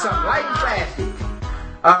this in something light and plastic.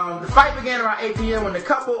 The fight began around 8 p.m. when the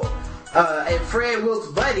couple and Fred Wilkes'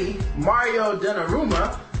 buddy, Mario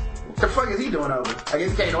Donnarumma, what the fuck is he doing over? I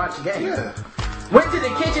guess he came to watch the game. Yeah. Went to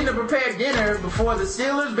the kitchen to prepare dinner before the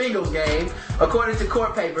Steelers-Bengals game, according to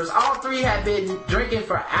court papers. All three had been drinking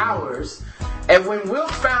for hours, and when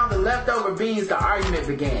Wilkes found the leftover beans, the argument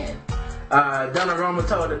began. Donnarumma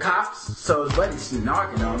told the cops, so his buddy's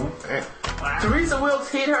narking on him. Teresa Wilkes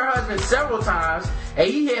hit her husband several times, and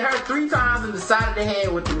he hit her 3 times in the side of the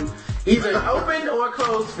head with either an open or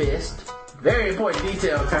closed fist. Very important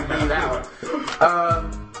detail to leave out.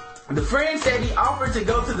 The friend said he offered to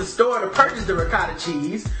go to the store to purchase the ricotta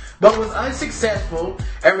cheese, but was unsuccessful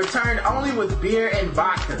and returned only with beer and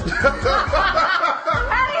vodka.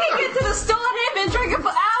 How did he get to the store and they've been drinking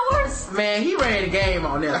for hours? Man, he ran the game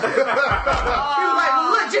on them. He was like,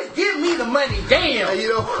 well, look, just give me the money. Damn. And you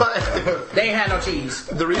know what? They ain't had no cheese.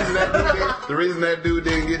 The reason that dude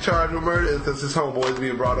didn't get charged with murder is because his homeboy's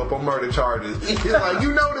being brought up on murder charges. It's like,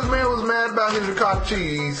 you know this man was mad about his ricotta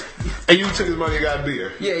cheese, and you took his money and got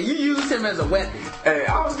beer. Yeah, you used him as a weapon. Hey,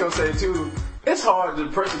 I was gonna say too, it's hard to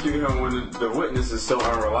persecute him when the witness is so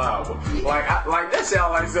unreliable. Like that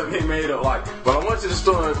sounds like something he made up. Like, well, I went to the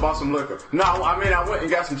store and bought some liquor. No, I mean I went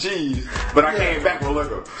and got some cheese, but I came back with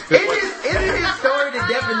liquor. Isn't his story the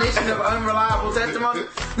definition of unreliable testimony?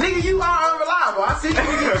 Nigga, you are unreliable. I sent you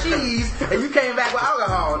to get cheese and you came back with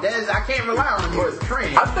alcohol. I can't rely on you as a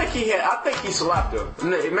friend. I think he slapped her.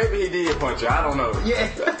 Maybe he did punch her. I don't know. Yeah.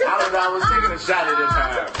 I don't know. I was taking a shot at that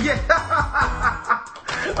time. Yeah.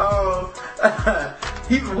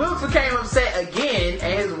 Wilkes became upset again,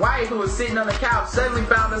 and his wife, who was sitting on the couch, suddenly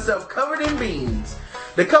found herself covered in beans.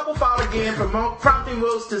 The couple fought again, prompting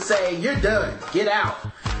Wilkes to say, "You're done. Get out,"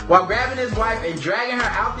 while grabbing his wife and dragging her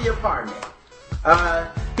out the apartment.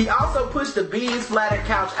 He also pushed the bean-splattered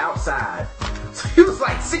couch outside. So he was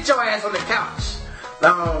like, "Sit your ass on the couch."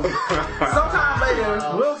 Sometime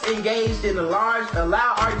later, Wilkes engaged in a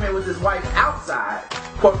loud argument with his wife outside,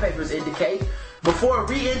 court papers indicate, before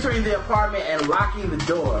re-entering the apartment and locking the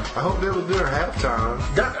door. I hope they was there halftime.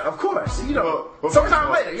 Of course,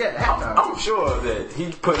 sometime later, yeah, halftime. I'm sure that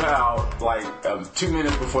he put her out like 2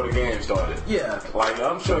 minutes before the game started. Yeah. Like,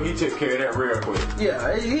 I'm sure he took care of that real quick.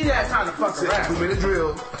 Yeah, he didn't have time to fuck around. 2-minute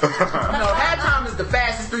drill. Halftime is the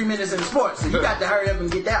fastest 3 minutes in sports, so you got to hurry up and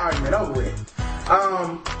get that argument over with.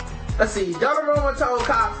 Let's see. Donnarumma told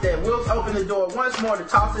cops that Wilkes opened the door once more to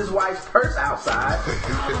toss his wife's purse outside,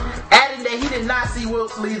 adding that he did not see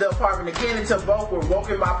Wilkes leave the apartment again until both were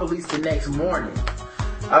woken by police the next morning.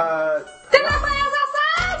 Did nobody else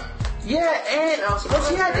outside? Yeah, and well,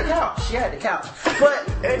 she had the couch. But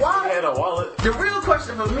why? She had a wallet. The real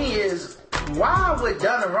question for me is, why would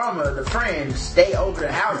Donnarumma, the friend, stay over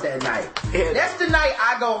the house that night? Yeah. That's the night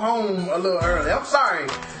I go home a little early. I'm sorry.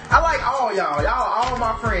 I like all y'all. Y'all are all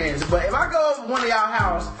my friends. But if I go over one of y'all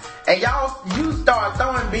house and you start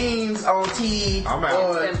throwing beans on TV, I'm out.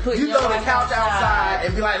 or And put you your throw the wife couch outside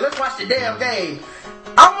and be like, let's watch the damn game,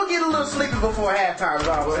 I'm going to get a little sleepy before halftime, is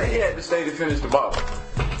all I'm Well, he saying. had to stay to finish the bottle.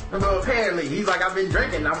 Well, apparently, he's like, I've been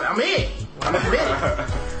drinking. I'm in. I'm admitted.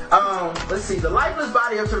 Let's see. The lifeless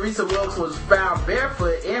body of Teresa Wilkes was found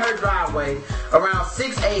barefoot in her driveway around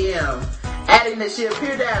 6 a.m., adding that she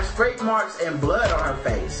appeared to have scrape marks and blood on her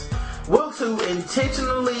face. Wilkes, who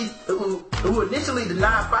initially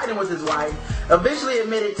denied fighting with his wife, eventually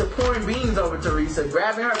admitted to pouring beans over Teresa,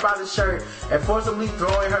 grabbing her by the shirt, and forcibly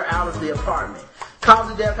throwing her out of the apartment.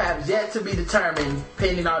 Cause of death has yet to be determined,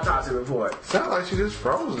 pending autopsy report. Sounds like she just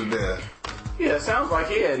froze to death. Yeah, it sounds like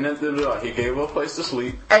he had nothing to do. He gave her a place to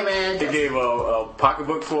sleep. Hey man, He gave her a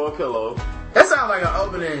pocketbook for a pillow. that sounds like an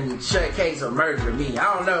open and shut case of murder to me.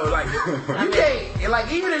 I don't know, like you can't,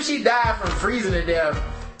 like even if she died from freezing to death,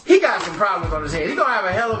 he got some problems on his hands. He's gonna have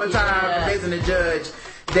a hell of a time convincing the judge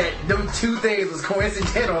that them two things was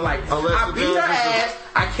coincidental. Like, Unless I the beat her judge is ass,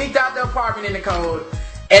 I kicked out the apartment in the code,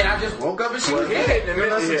 and I just woke up and she was dead.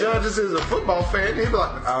 Unless the judge is a football fan, he'd be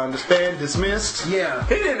like, I understand, dismissed. Yeah,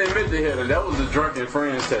 He didn't admit to hitting. That was a drunken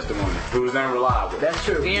friend's testimony. Who was unreliable. that's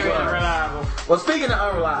true. Very unreliable. Well, speaking of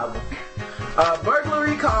unreliable,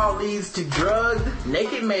 burglary call leads to drugged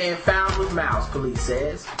naked man found with mouse, police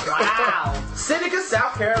says. Wow. Seneca,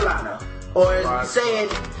 South Carolina. Or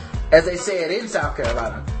as they say it in South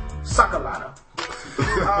Carolina, Sacalana.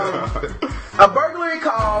 A burglary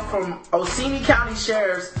call from Oceana County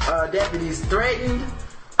Sheriff's deputies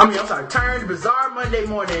turned bizarre Monday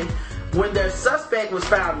morning when their suspect was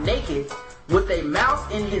found naked with a mouse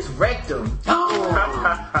in his rectum. And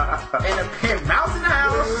a mouse in the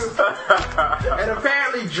house. And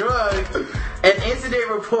apparently drugged. An incident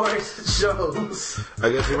report shows. I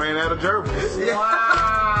guess he ran out of gerbils.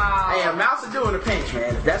 Wow. Hey, a mouse will do in a pinch,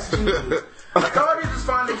 man. If that's what you need. Authorities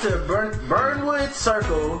responded to Burnwood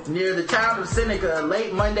Circle near the town of Seneca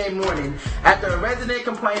late Monday morning after a resident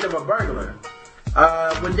complained of a burglar.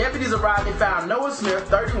 When deputies arrived, they found Noah Smith,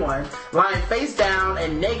 31, lying face down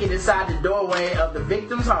and naked inside the doorway of the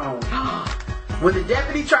victim's home. When the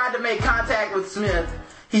deputy tried to make contact with Smith,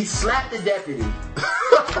 he slapped the deputy.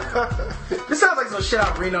 This sounds like some shit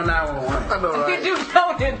off Reno 911. I know, right? You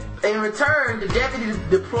know it. In return, the deputy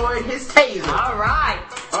deployed his taser. All right.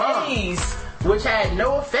 Jeez. Which had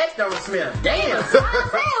no effect on Smith. Damn!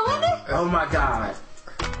 Oh my god.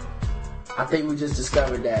 I think we just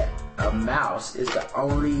discovered that a mouse is the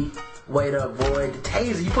only way to avoid the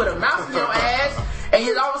taser. You put a mouse in your ass,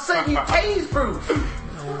 and all of a sudden you're tase proof.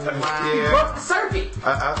 You broke the circuit.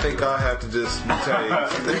 I think I'll have to just be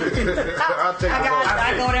tased. I'll take the vote.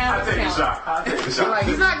 I go down. I take the shot. Like,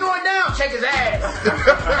 he's not going down. Check his ass.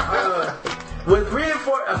 With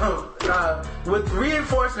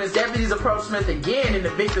reinforcements, deputies approached Smith again in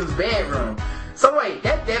the victim's bedroom. So wait,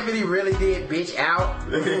 that deputy really did bitch out?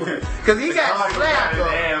 Because he got slapped.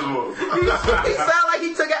 He sounded like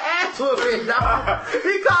he took an ass whooping.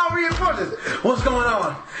 He called reinforcements. What's going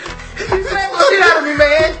on? He slapped the shit out of me,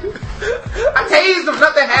 man. I tased him.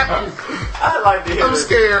 Nothing happened. I'm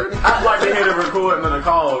scared. I'd like to hear the recording of the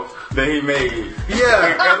call that he made.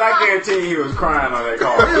 Yeah. Because I guarantee he was crying on that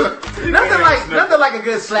call. Nothing like a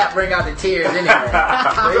good slap bring out the tears anyway.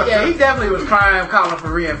 But yeah, he definitely was crying, calling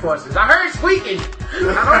for reinforcements. I heard squeaking.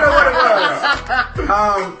 I don't know what it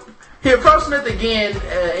was. He approached Smith again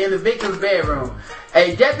in the victim's bedroom.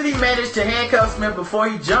 A deputy managed to handcuff Smith before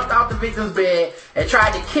he jumped off the victim's bed and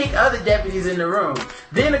tried to kick other deputies in the room.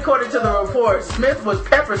 Then, according to the report, Smith was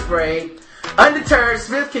pepper sprayed. Undeterred,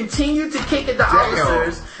 Smith continued to kick at the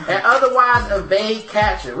officers and otherwise evade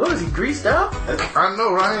capture. What was he, greased up? I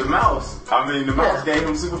know, right? The mouse gave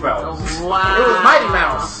him superpowers. Wow. It was Mighty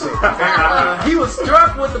Mouse. He was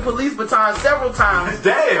struck with the police baton several times.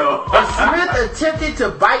 Damn. And Smith attempted to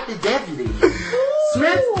bite the deputy.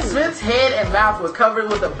 Smith's head and mouth were covered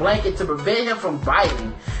with a blanket to prevent him from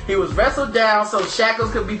biting. He was wrestled down so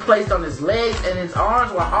shackles could be placed on his legs and his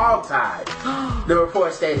arms were hog-tied, the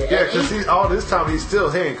report stated. Yeah, because all this time he's still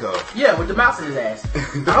handcuffed. Yeah, with the mouse in his ass.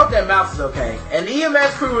 I hope that mouse is okay. And the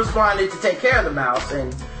EMS crew responded to take care of the mouse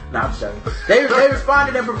and... No, I'm just joking. They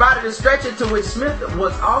responded and provided a stretcher to which Smith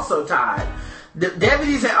was also tied. The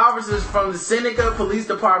deputies and officers from the Seneca Police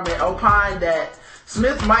Department opined that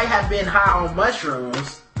Smith might have been high on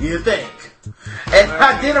mushrooms, you think, and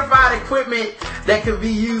identified equipment that could be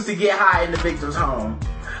used to get high in the victim's home.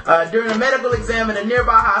 During a medical exam in a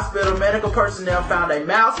nearby hospital, medical personnel found a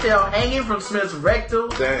mouse tail hanging from Smith's rectum.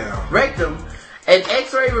 An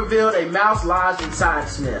x-ray revealed a mouse lodged inside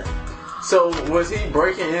Smith. So, was he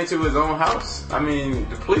breaking into his own house? I mean,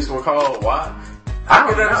 the police were called. Why? I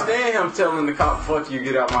could understand him telling the cop, fuck you,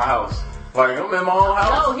 get out my house. Like, I'm in my own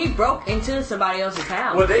house. No, he broke into somebody else's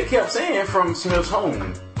house. Well, they kept saying from Smith's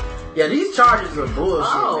home. Yeah, these charges are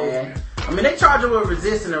bullshit, man. I mean, they charge him with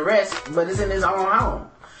resisting arrest, but it's in his own home.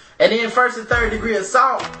 And then first and third degree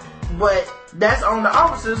assault, but that's on the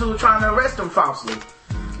officers who are trying to arrest him falsely.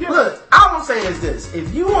 Yeah. Look, all I'm saying is this.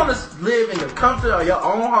 If you want to live in the comfort of your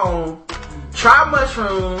own home, try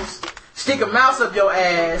mushrooms, stick a mouse up your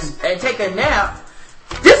ass, and take a nap,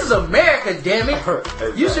 this is America, damn it.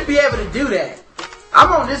 Exactly. You should be able to do that.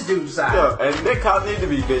 I'm on this dude's side. Yeah, and that cop need to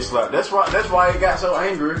be bitch slapped. That's why he got so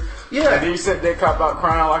angry. Yeah. And then he sent that cop out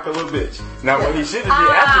crying like a little bitch. Now, what he should have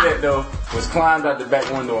did after that, though, was climbed out the back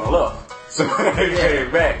window and left. So he came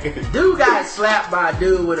back. Dude got slapped by a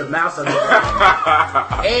dude with a mouse on his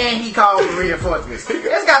arm. And he called for reinforcements.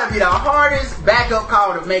 That's gotta be the hardest backup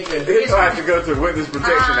call to make in He's gonna have history. to go to witness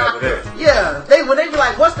protection after that. Yeah, when they be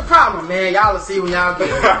like, "What's the problem, man?" Y'all will see when y'all get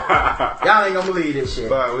it. Y'all ain't gonna believe this shit.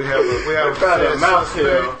 But we have They found a mouse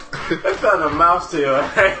tail. They found a mouse tail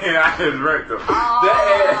hanging out his rectum.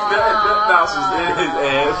 That mouse was in his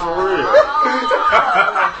ass for real.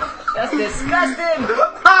 That's disgusting.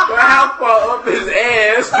 How far up his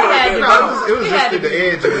ass? had to go. It was He just had at to the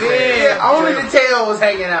edge of his Yeah, hand. only the tail was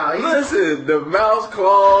hanging out. Listen, the mouse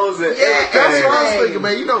claws and That's what everything. I was thinking,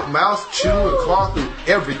 man. You know, mouse chew and claw through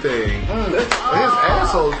everything. His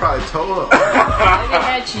asshole was probably tore up. Maybe it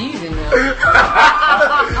had cheese in there.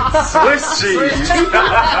 Swiss cheese.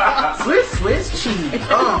 Swiss cheese.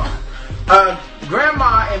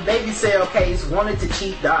 Grandma in baby cell case wanted to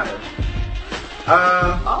cheat daughter.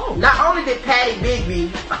 Not only did Patty Bigby,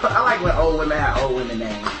 I like when old women have old women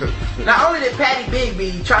names. Not only did Patty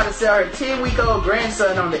Bigby try to sell her 10-week-old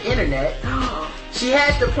grandson on the internet, she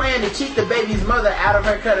had the plan to cheat the baby's mother out of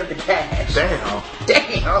her cut of the cash. Damn. She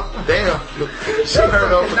That's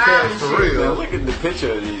heard over some cash for conniving shit, real. Look at the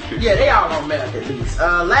picture of these people. Yeah, they all on meth at least.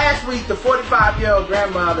 Last week, the 45-year-old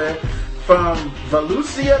grandmother from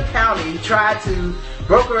Volusia County tried to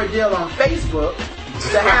broker a deal on Facebook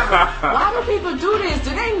to have Why do people do this? Do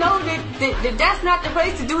they know that that's not the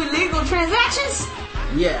place to do illegal transactions?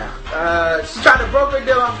 she tried to broker a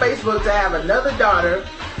deal on Facebook to have another daughter,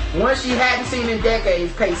 one she hadn't seen in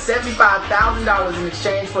decades, pay $75,000 in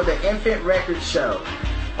exchange for the infant record show.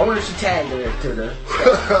 I wonder if she tagged her to the...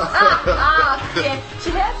 Yeah, she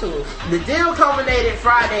had to. The deal culminated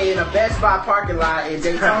Friday in a Best Buy parking lot in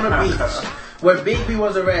Daytona Beach, where Bigby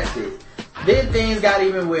was arrested. Then things got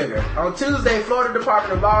even weirder. On Tuesday, Florida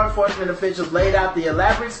Department of Law Enforcement officials laid out the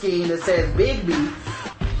elaborate scheme that says Bigby,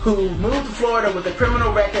 who moved to Florida with a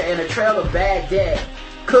criminal record and a trail of bad debt,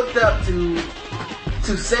 cooked up to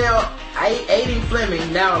sell aiding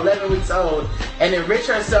Fleming, now 11 weeks old, and enrich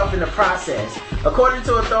herself in the process. According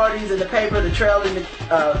to authorities in the paper, the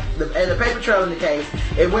paper trail in the case,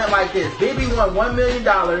 it went like this: Bigby won $1 million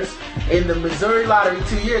in the Missouri lottery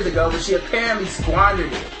 2 years ago, but she apparently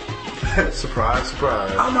squandered it. Surprise,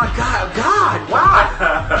 surprise. Oh my God, why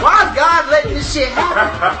is God letting this shit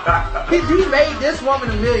happen? He made this woman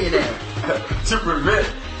a millionaire, To prevent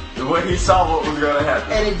when he saw what was going to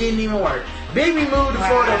happen. and it didn't even work. Bigby moved to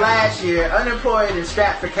Florida last year, unemployed and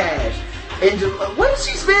strapped for cash. What did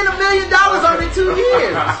she spend $1 million on in 2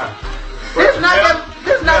 years? There's not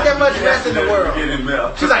that much meth in the world.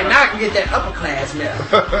 She's like, now I can get that upper class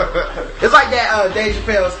meth. It's like that Dave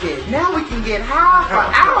Chappelle skit. Now we can get high for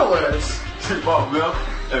hours. She bought milk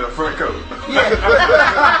and a front coat.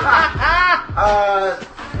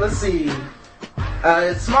 Let's see.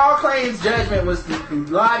 Small claims judgment was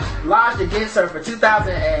lodged against her for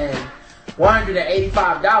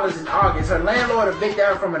 $2,185 in August. Her landlord evicted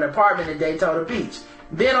her from an apartment in Daytona Beach.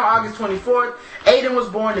 Then on August 24th, Aiden was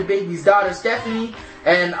born to Bigby's daughter Stephanie,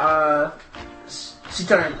 and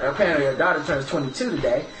apparently her daughter turns 22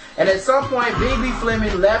 today. And at some point, Bigby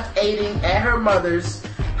Fleming left Aiden at her mother's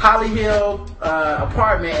Holly Hill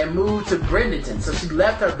apartment and moved to Bradenton. So she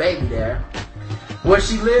left her baby there, where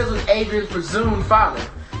she lives with Adrian's presumed father.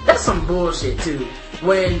 That's some bullshit too.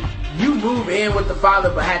 When you move in with the father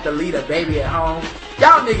but have to leave a baby at home,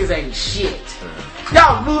 y'all niggas ain't shit.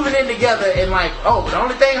 Y'all moving in together and like, oh, the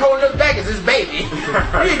only thing holding us back is this baby.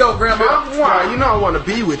 Here you go, grandma. Wow, you know I want to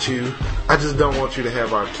be with you. I just don't want you to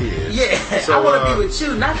have our kids. Yeah, So, I want to be with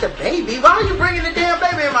you, not the baby. Why are you bringing the damn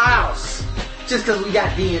baby in my house? Just because we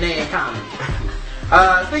got DNA in common.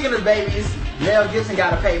 Speaking of babies, Mel Gibson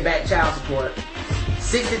got to pay back child support.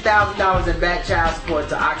 $60,000 in back child support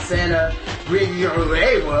to Oksana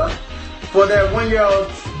Grigoreva for their 1-year-old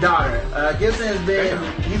daughter. Gibson has been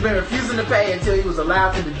refusing to pay until he was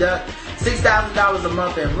allowed to deduct $6,000 a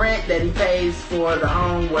month in rent that he pays for the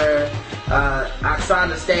home where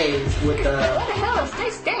Oksana stays with What the hell is they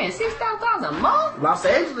staying? $6,000 a month? Los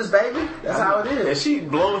Angeles, baby. That's how it If is. she'd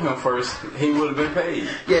blown him first, he would have been paid.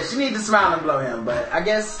 Yeah, she needs to smile and blow him, but I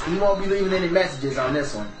guess he won't be leaving any messages on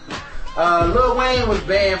this one. Lil Wayne was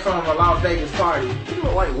banned from a Las Vegas party. He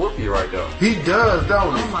look like Whoopi right there. He does,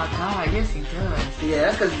 don't he? Oh my God, yes he does. Yeah,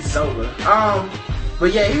 that's because he's sober.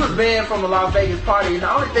 But yeah, he was banned from a Las Vegas party, and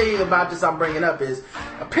the only thing about this I'm bringing up is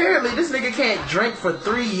apparently this nigga can't drink for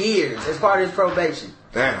 3 years as part of his probation.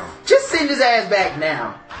 Damn. Just send his ass back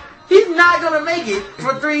now. He's not gonna make it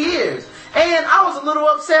for 3 years. And I was a little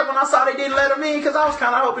upset when I saw they didn't let him in because I was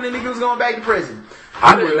kind of hoping the nigga was going back to prison.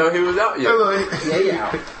 I didn't know he was out yet. Yeah, yeah.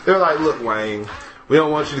 They're like, look, Wayne, we don't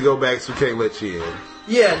want you to go back, so we can't let you in.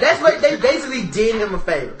 Yeah, that's what they basically did him a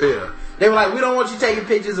favor. Yeah. They were like, we don't want you taking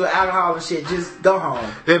pictures with alcohol and shit. Just go home.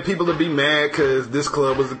 Then people would be mad because this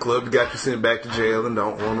club was the club that got you sent back to jail and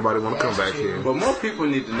don't want nobody want to come back here. But more people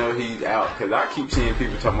need to know he's out because I keep seeing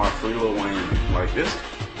people talking about Free Lil Wayne like this.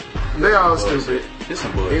 They all Bullshit. stupid. This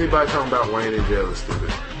some bullshit. Anybody talking about Wayne in jail is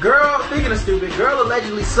stupid. Girl, speaking of stupid, girl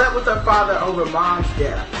allegedly slept with her father over mom's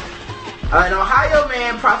death. An Ohio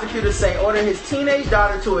man, prosecutors say, ordered his teenage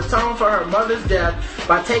daughter to atone for her mother's death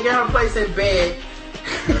by taking her place in bed,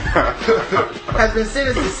 has been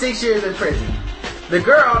sentenced to 6 years in prison. The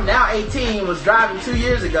girl, now 18, was driving 2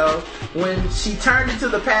 years ago when she turned into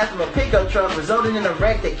the path of a pickup truck, resulting in a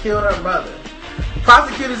wreck that killed her mother.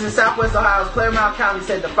 Prosecutors in Southwest Ohio's Claremont County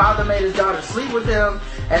said the father made his daughter sleep with him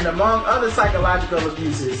and, among other psychological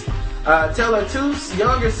abuses, tell her two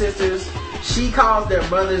younger sisters she caused their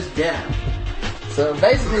mother's death. So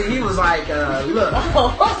basically, he was like, look.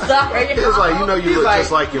 Oh, sorry. It's like, you know, you He's look like-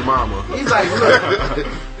 just like your mama. He's like, look,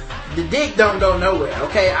 the dick don't go nowhere,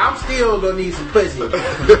 okay? I'm still gonna need some pussy. And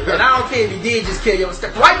I don't care if you did just kill your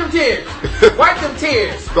step. Wipe them tears. Wipe them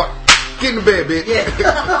tears. Get in the bed, bitch. Yeah. You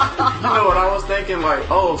know what I was thinking? Like,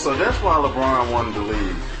 oh, so that's why LeBron wanted to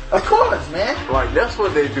leave. Of course, man. Like, that's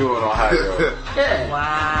what they do in Ohio. Yeah.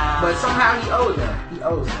 Wow. But somehow he owes them. He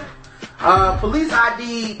owes them. Police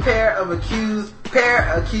ID pair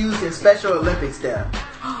accused in Special Olympics death.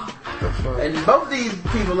 And both of these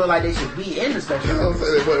people look like they should be in the Special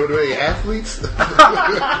Olympics. What are they, athletes?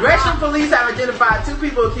 Gresham police have identified two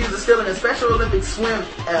people accused of stealing a Special Olympic swim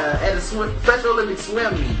at a Special Olympic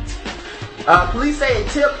swim meet. Police say a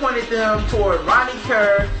tip pointed them toward Ronnie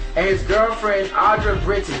Kerr and his girlfriend Audra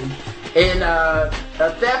Britton in a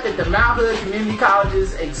theft at the Mount Hood Community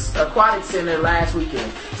College's Aquatic Center last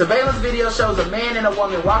weekend. Surveillance video shows a man and a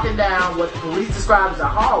woman walking down what police describe as a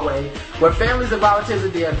hallway where families of volunteers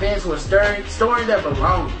at the events were storing their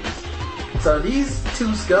belongings. So these two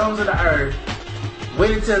scums of the earth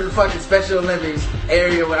went into the fucking Special Olympics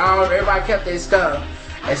area where everybody kept their stuff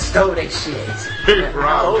and stole their shit.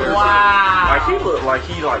 Oh, wow. Like, he looked like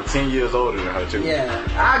he like 10 years older than her, too. Yeah,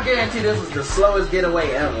 I guarantee this was the slowest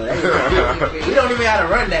getaway ever. We don't even have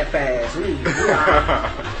to run that fast.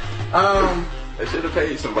 They should have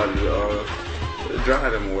paid somebody to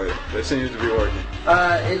drive them away. That seems to be working.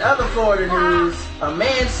 In other Florida news, a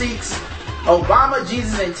man seeks Obama,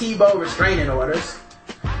 Jesus, and Tebow restraining orders.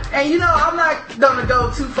 And you know, I'm not gonna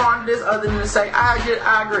go too far into this other than to say I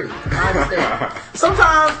agree. I understand.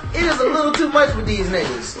 Sometimes it is a little too much with these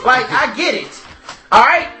niggas. Like, I get it.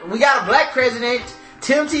 Alright, we got a black president.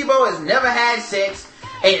 Tim Tebow has never had sex,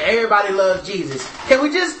 and everybody loves Jesus. Can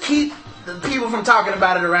we just keep the people from talking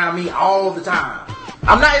about it around me all the time? It's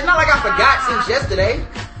not like I forgot since yesterday.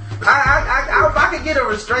 If I could get a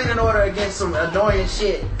restraining order against some annoying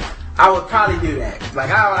shit, I would probably do that. Like,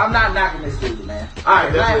 I'm not knocking this dude, man.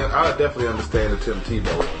 Alright, I definitely understand the Tim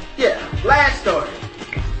Tebow. yeah, last story.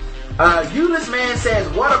 Euless man says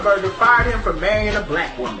Whataburger fired him for marrying a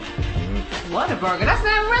black woman. Whataburger. That's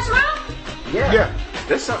not a restaurant? Yeah.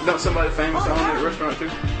 There's somebody famous on that restaurant, too.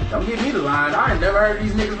 Don't give me the line. I ain't never heard of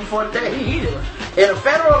these niggas before today. Me either. In a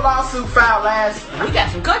federal lawsuit filed last... We got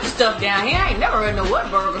some country stuff down here. I ain't never heard no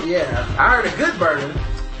Whataburger. Yeah, I heard a good burger.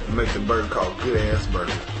 Make the burger called Good Ass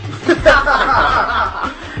Burger.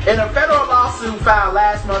 In a federal lawsuit filed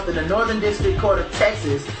last month in the Northern District Court of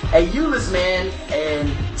Texas, a Euless man and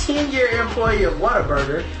 10-year employee of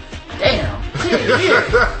Whataburger, damn, 10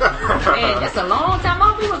 years. Man, that's a long time.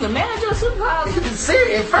 All people was a manager or supervisor.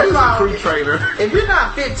 Serious. First of He's a all, crew trainer. if you're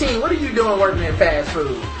not 15, what are you doing working in fast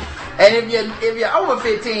food? And if you're over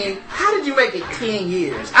 15, how did you make it 10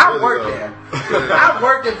 years? I worked there. I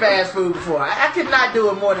worked in fast food before. I could not do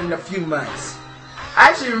it more than a few months. I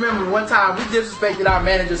actually remember one time we disrespected our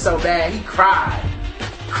manager so bad, he cried.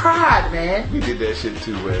 Cried, man. We did that shit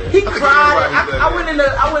too, man. He I think cried. everybody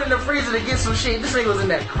done I went in the freezer to get some shit. This nigga was in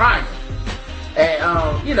there crying. And,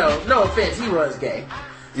 no offense, he was gay.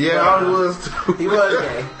 that. Yeah, I was too. He was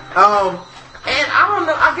gay. And I don't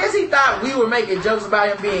know, I guess he thought we were making jokes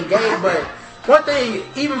about him being gay, but one thing,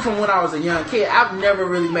 even from when I was a young kid, I've never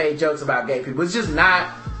really made jokes about gay people. It's just not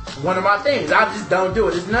one of my things. I just don't do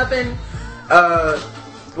it. It's nothing, I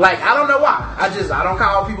don't know why. I don't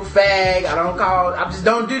call people fag. I just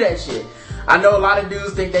don't do that shit. I know a lot of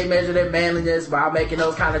dudes think they measure their manliness by making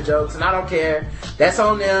those kind of jokes, and I don't care. That's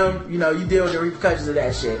on them. You deal with the repercussions of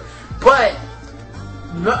that shit. But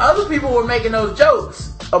the other people were making those jokes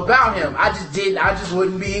about him. I just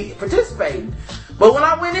wouldn't be participating. But when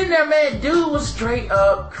I went in there, man, dude was straight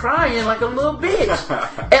up crying like a little bitch.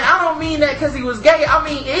 And I don't mean that because he was gay. I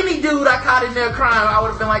mean, any dude I caught in there crying, I would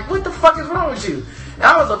have been like, what the fuck is wrong with you?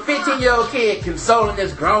 I was a 15-year-old kid consoling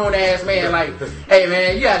this grown-ass man like, hey,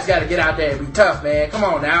 man, you guys got to get out there and be tough, man. Come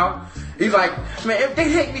on now. He's like, man, if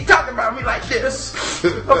they hate me talking about me like this.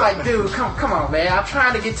 I'm like, dude, come on, man. I'm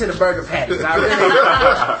trying to get to the burger patties. I really,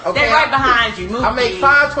 okay, They're right behind you. Move, I make please.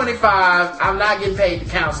 $5.25. I'm not getting paid to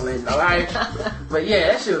counseling, all right? But yeah,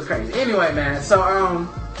 that shit was crazy. Anyway, man, so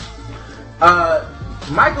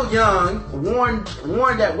Michael Young warned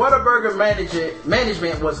that Whataburger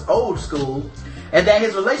management was old school and that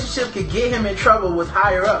his relationship could get him in trouble with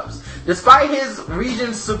higher ups. Despite his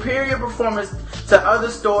region's superior performance to other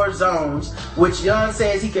store zones, which Young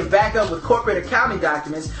says he can back up with corporate accounting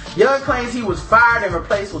documents, Young claims he was fired and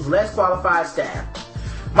replaced with less qualified staff.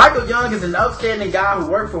 Michael Young is an upstanding guy who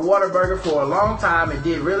worked for Whataburger for a long time and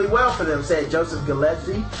did really well for them, said Joseph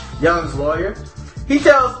Gillespie, Young's lawyer. He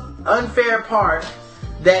tells Unfair Park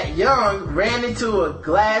that Young ran into a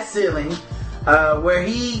glass ceiling when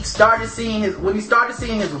he started seeing his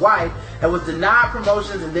wife and was denied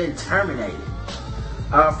promotions and then terminated.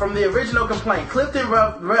 From the original complaint, Clifton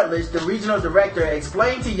Rutledge, the regional director,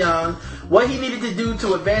 explained to Young what he needed to do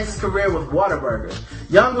to advance his career with Whataburger.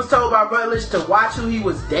 Young was told by Rutledge to watch who he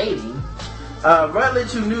was dating.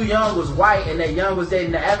 Rutledge, who knew Young was white and that Young was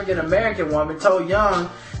dating an African American woman, told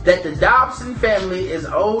Young that the Dobson family is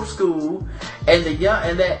old school, and Young,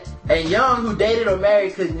 who dated or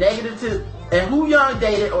married, could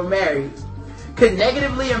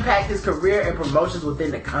negatively impact his career and promotions within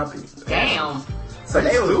the company. Damn. So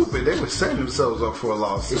That's they was stupid. They would set themselves up for a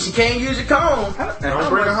lawsuit. If she can't use your comb. Don't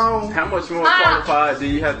bring it home. How much more qualified do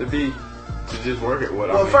you have to be to just work at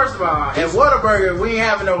Well, first of all, at Whataburger, we ain't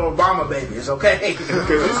having no Obama babies, okay? Because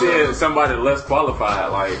you said somebody less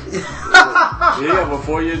qualified, like, did he have a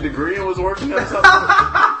 4-year degree and was working at something?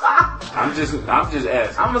 I'm just asking.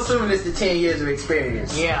 I'm assuming it's the 10 years of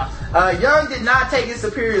experience. Yeah. Young did not take his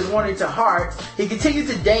superior's warning to heart. He continued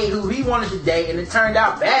to date who he wanted to date, and it turned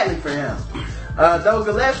out badly for him. Though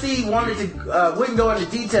Gillespie wouldn't go into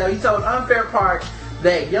detail, he told Unfair Park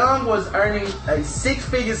that Young was earning a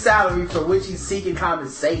 6-figure salary for which he's seeking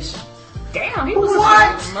compensation. Damn, he was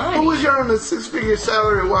What? money. Who was earning a 6-figure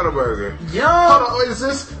salary at Whataburger? Young. Hold on, wait,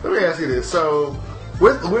 let me ask you this. So,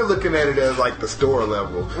 we're looking at it as like the store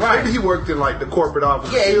level. Right. Maybe he worked in like the corporate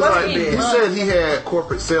office. Yeah, he must have he been. said he had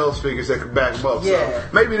corporate sales figures that could back him up. Yeah. So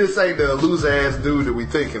maybe this ain't the loser ass dude that we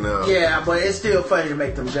thinking of. Yeah, but it's still funny to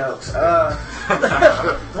make them jokes.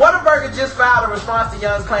 Whataburger just filed a response to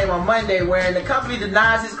Young's claim on Monday, wherein the company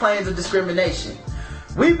denies his claims of discrimination.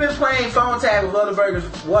 We've been playing phone tag with Whataburger's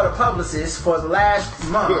Whata publicists for the last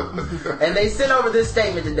month, and they sent over this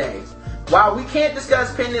statement today. While we can't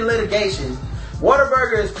discuss pending litigation,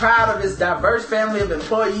 Whataburger is proud of its diverse family of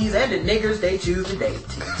employees and the niggers they choose to date.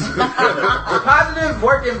 The positive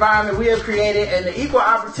work environment we have created and the equal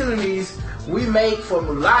opportunities we make for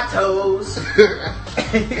mulattoes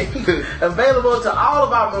available to all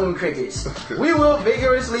of our moon crickets. We will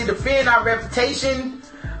vigorously defend our reputation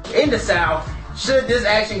in the South should this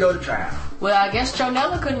action go to trial. Well, I guess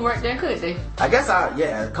Tronella couldn't work there, could they? I guess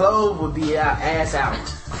Clove would be our ass out.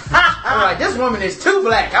 I'm like, this woman is too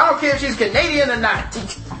black. I don't care if she's Canadian or not.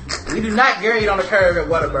 We do not grade on the curve at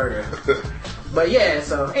Whataburger. But yeah,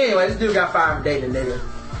 so anyway, this dude got fired for dating a nigga.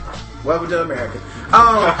 Welcome to America.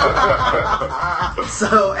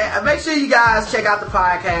 So make sure you guys check out the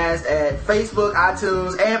podcast at Facebook,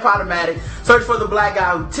 iTunes, and Podomatic. Search for The Black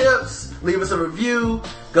Guy Who Tips. Leave us a review.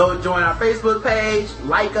 Go join our Facebook page.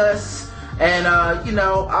 Like us. And,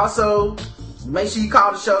 also make sure you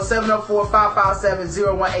call the show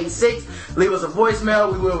 704-557-0186. Leave us a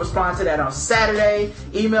voicemail. We will respond to that on Saturday.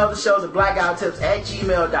 Email the show,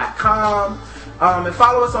 theblackouttips@gmail.com. And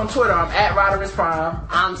follow us on Twitter. I'm at Rodimus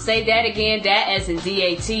Prime. Say that again, that as in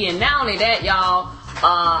DAT. And not only that, y'all,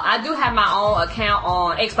 I do have my own account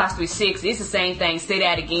on Xbox 360. It's the same thing. Say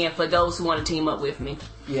that again for those who want to team up with me.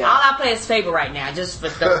 Yeah. All I play is Fable right now, just for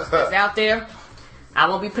those that's out there. I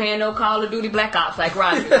won't be playing no Call of Duty Black Ops like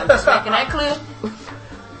Roger. I'm just making that clear.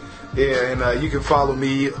 Yeah, and you can follow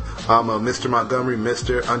me. I'm Mr. Montgomery,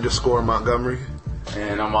 Mr. _Montgomery.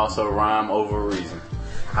 And I'm also Rhyme Over Reason.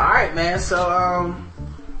 Alright, man. So,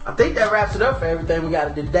 I think that wraps it up for everything we got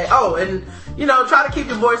to do today. Oh, and, try to keep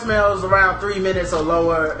your voicemails around 3 minutes or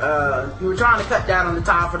lower. We were trying to cut down on the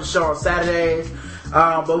time for the show on Saturdays.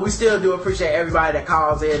 But we still do appreciate everybody that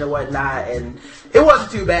calls in and whatnot. And it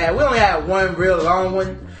wasn't too bad. We only had one real long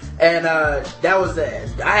one. And that was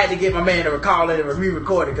I had to get my man to call it and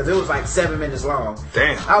re-record it because it was like 7 minutes long.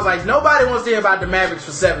 Damn. I was like, nobody wants to hear about the Mavericks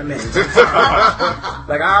for 7 minutes.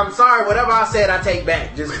 Like, I'm sorry, whatever I said, I take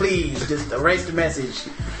back. Just please, just erase the message.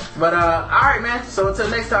 But, alright, man. So until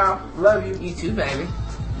next time, love you. You too, baby.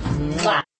 Mwah.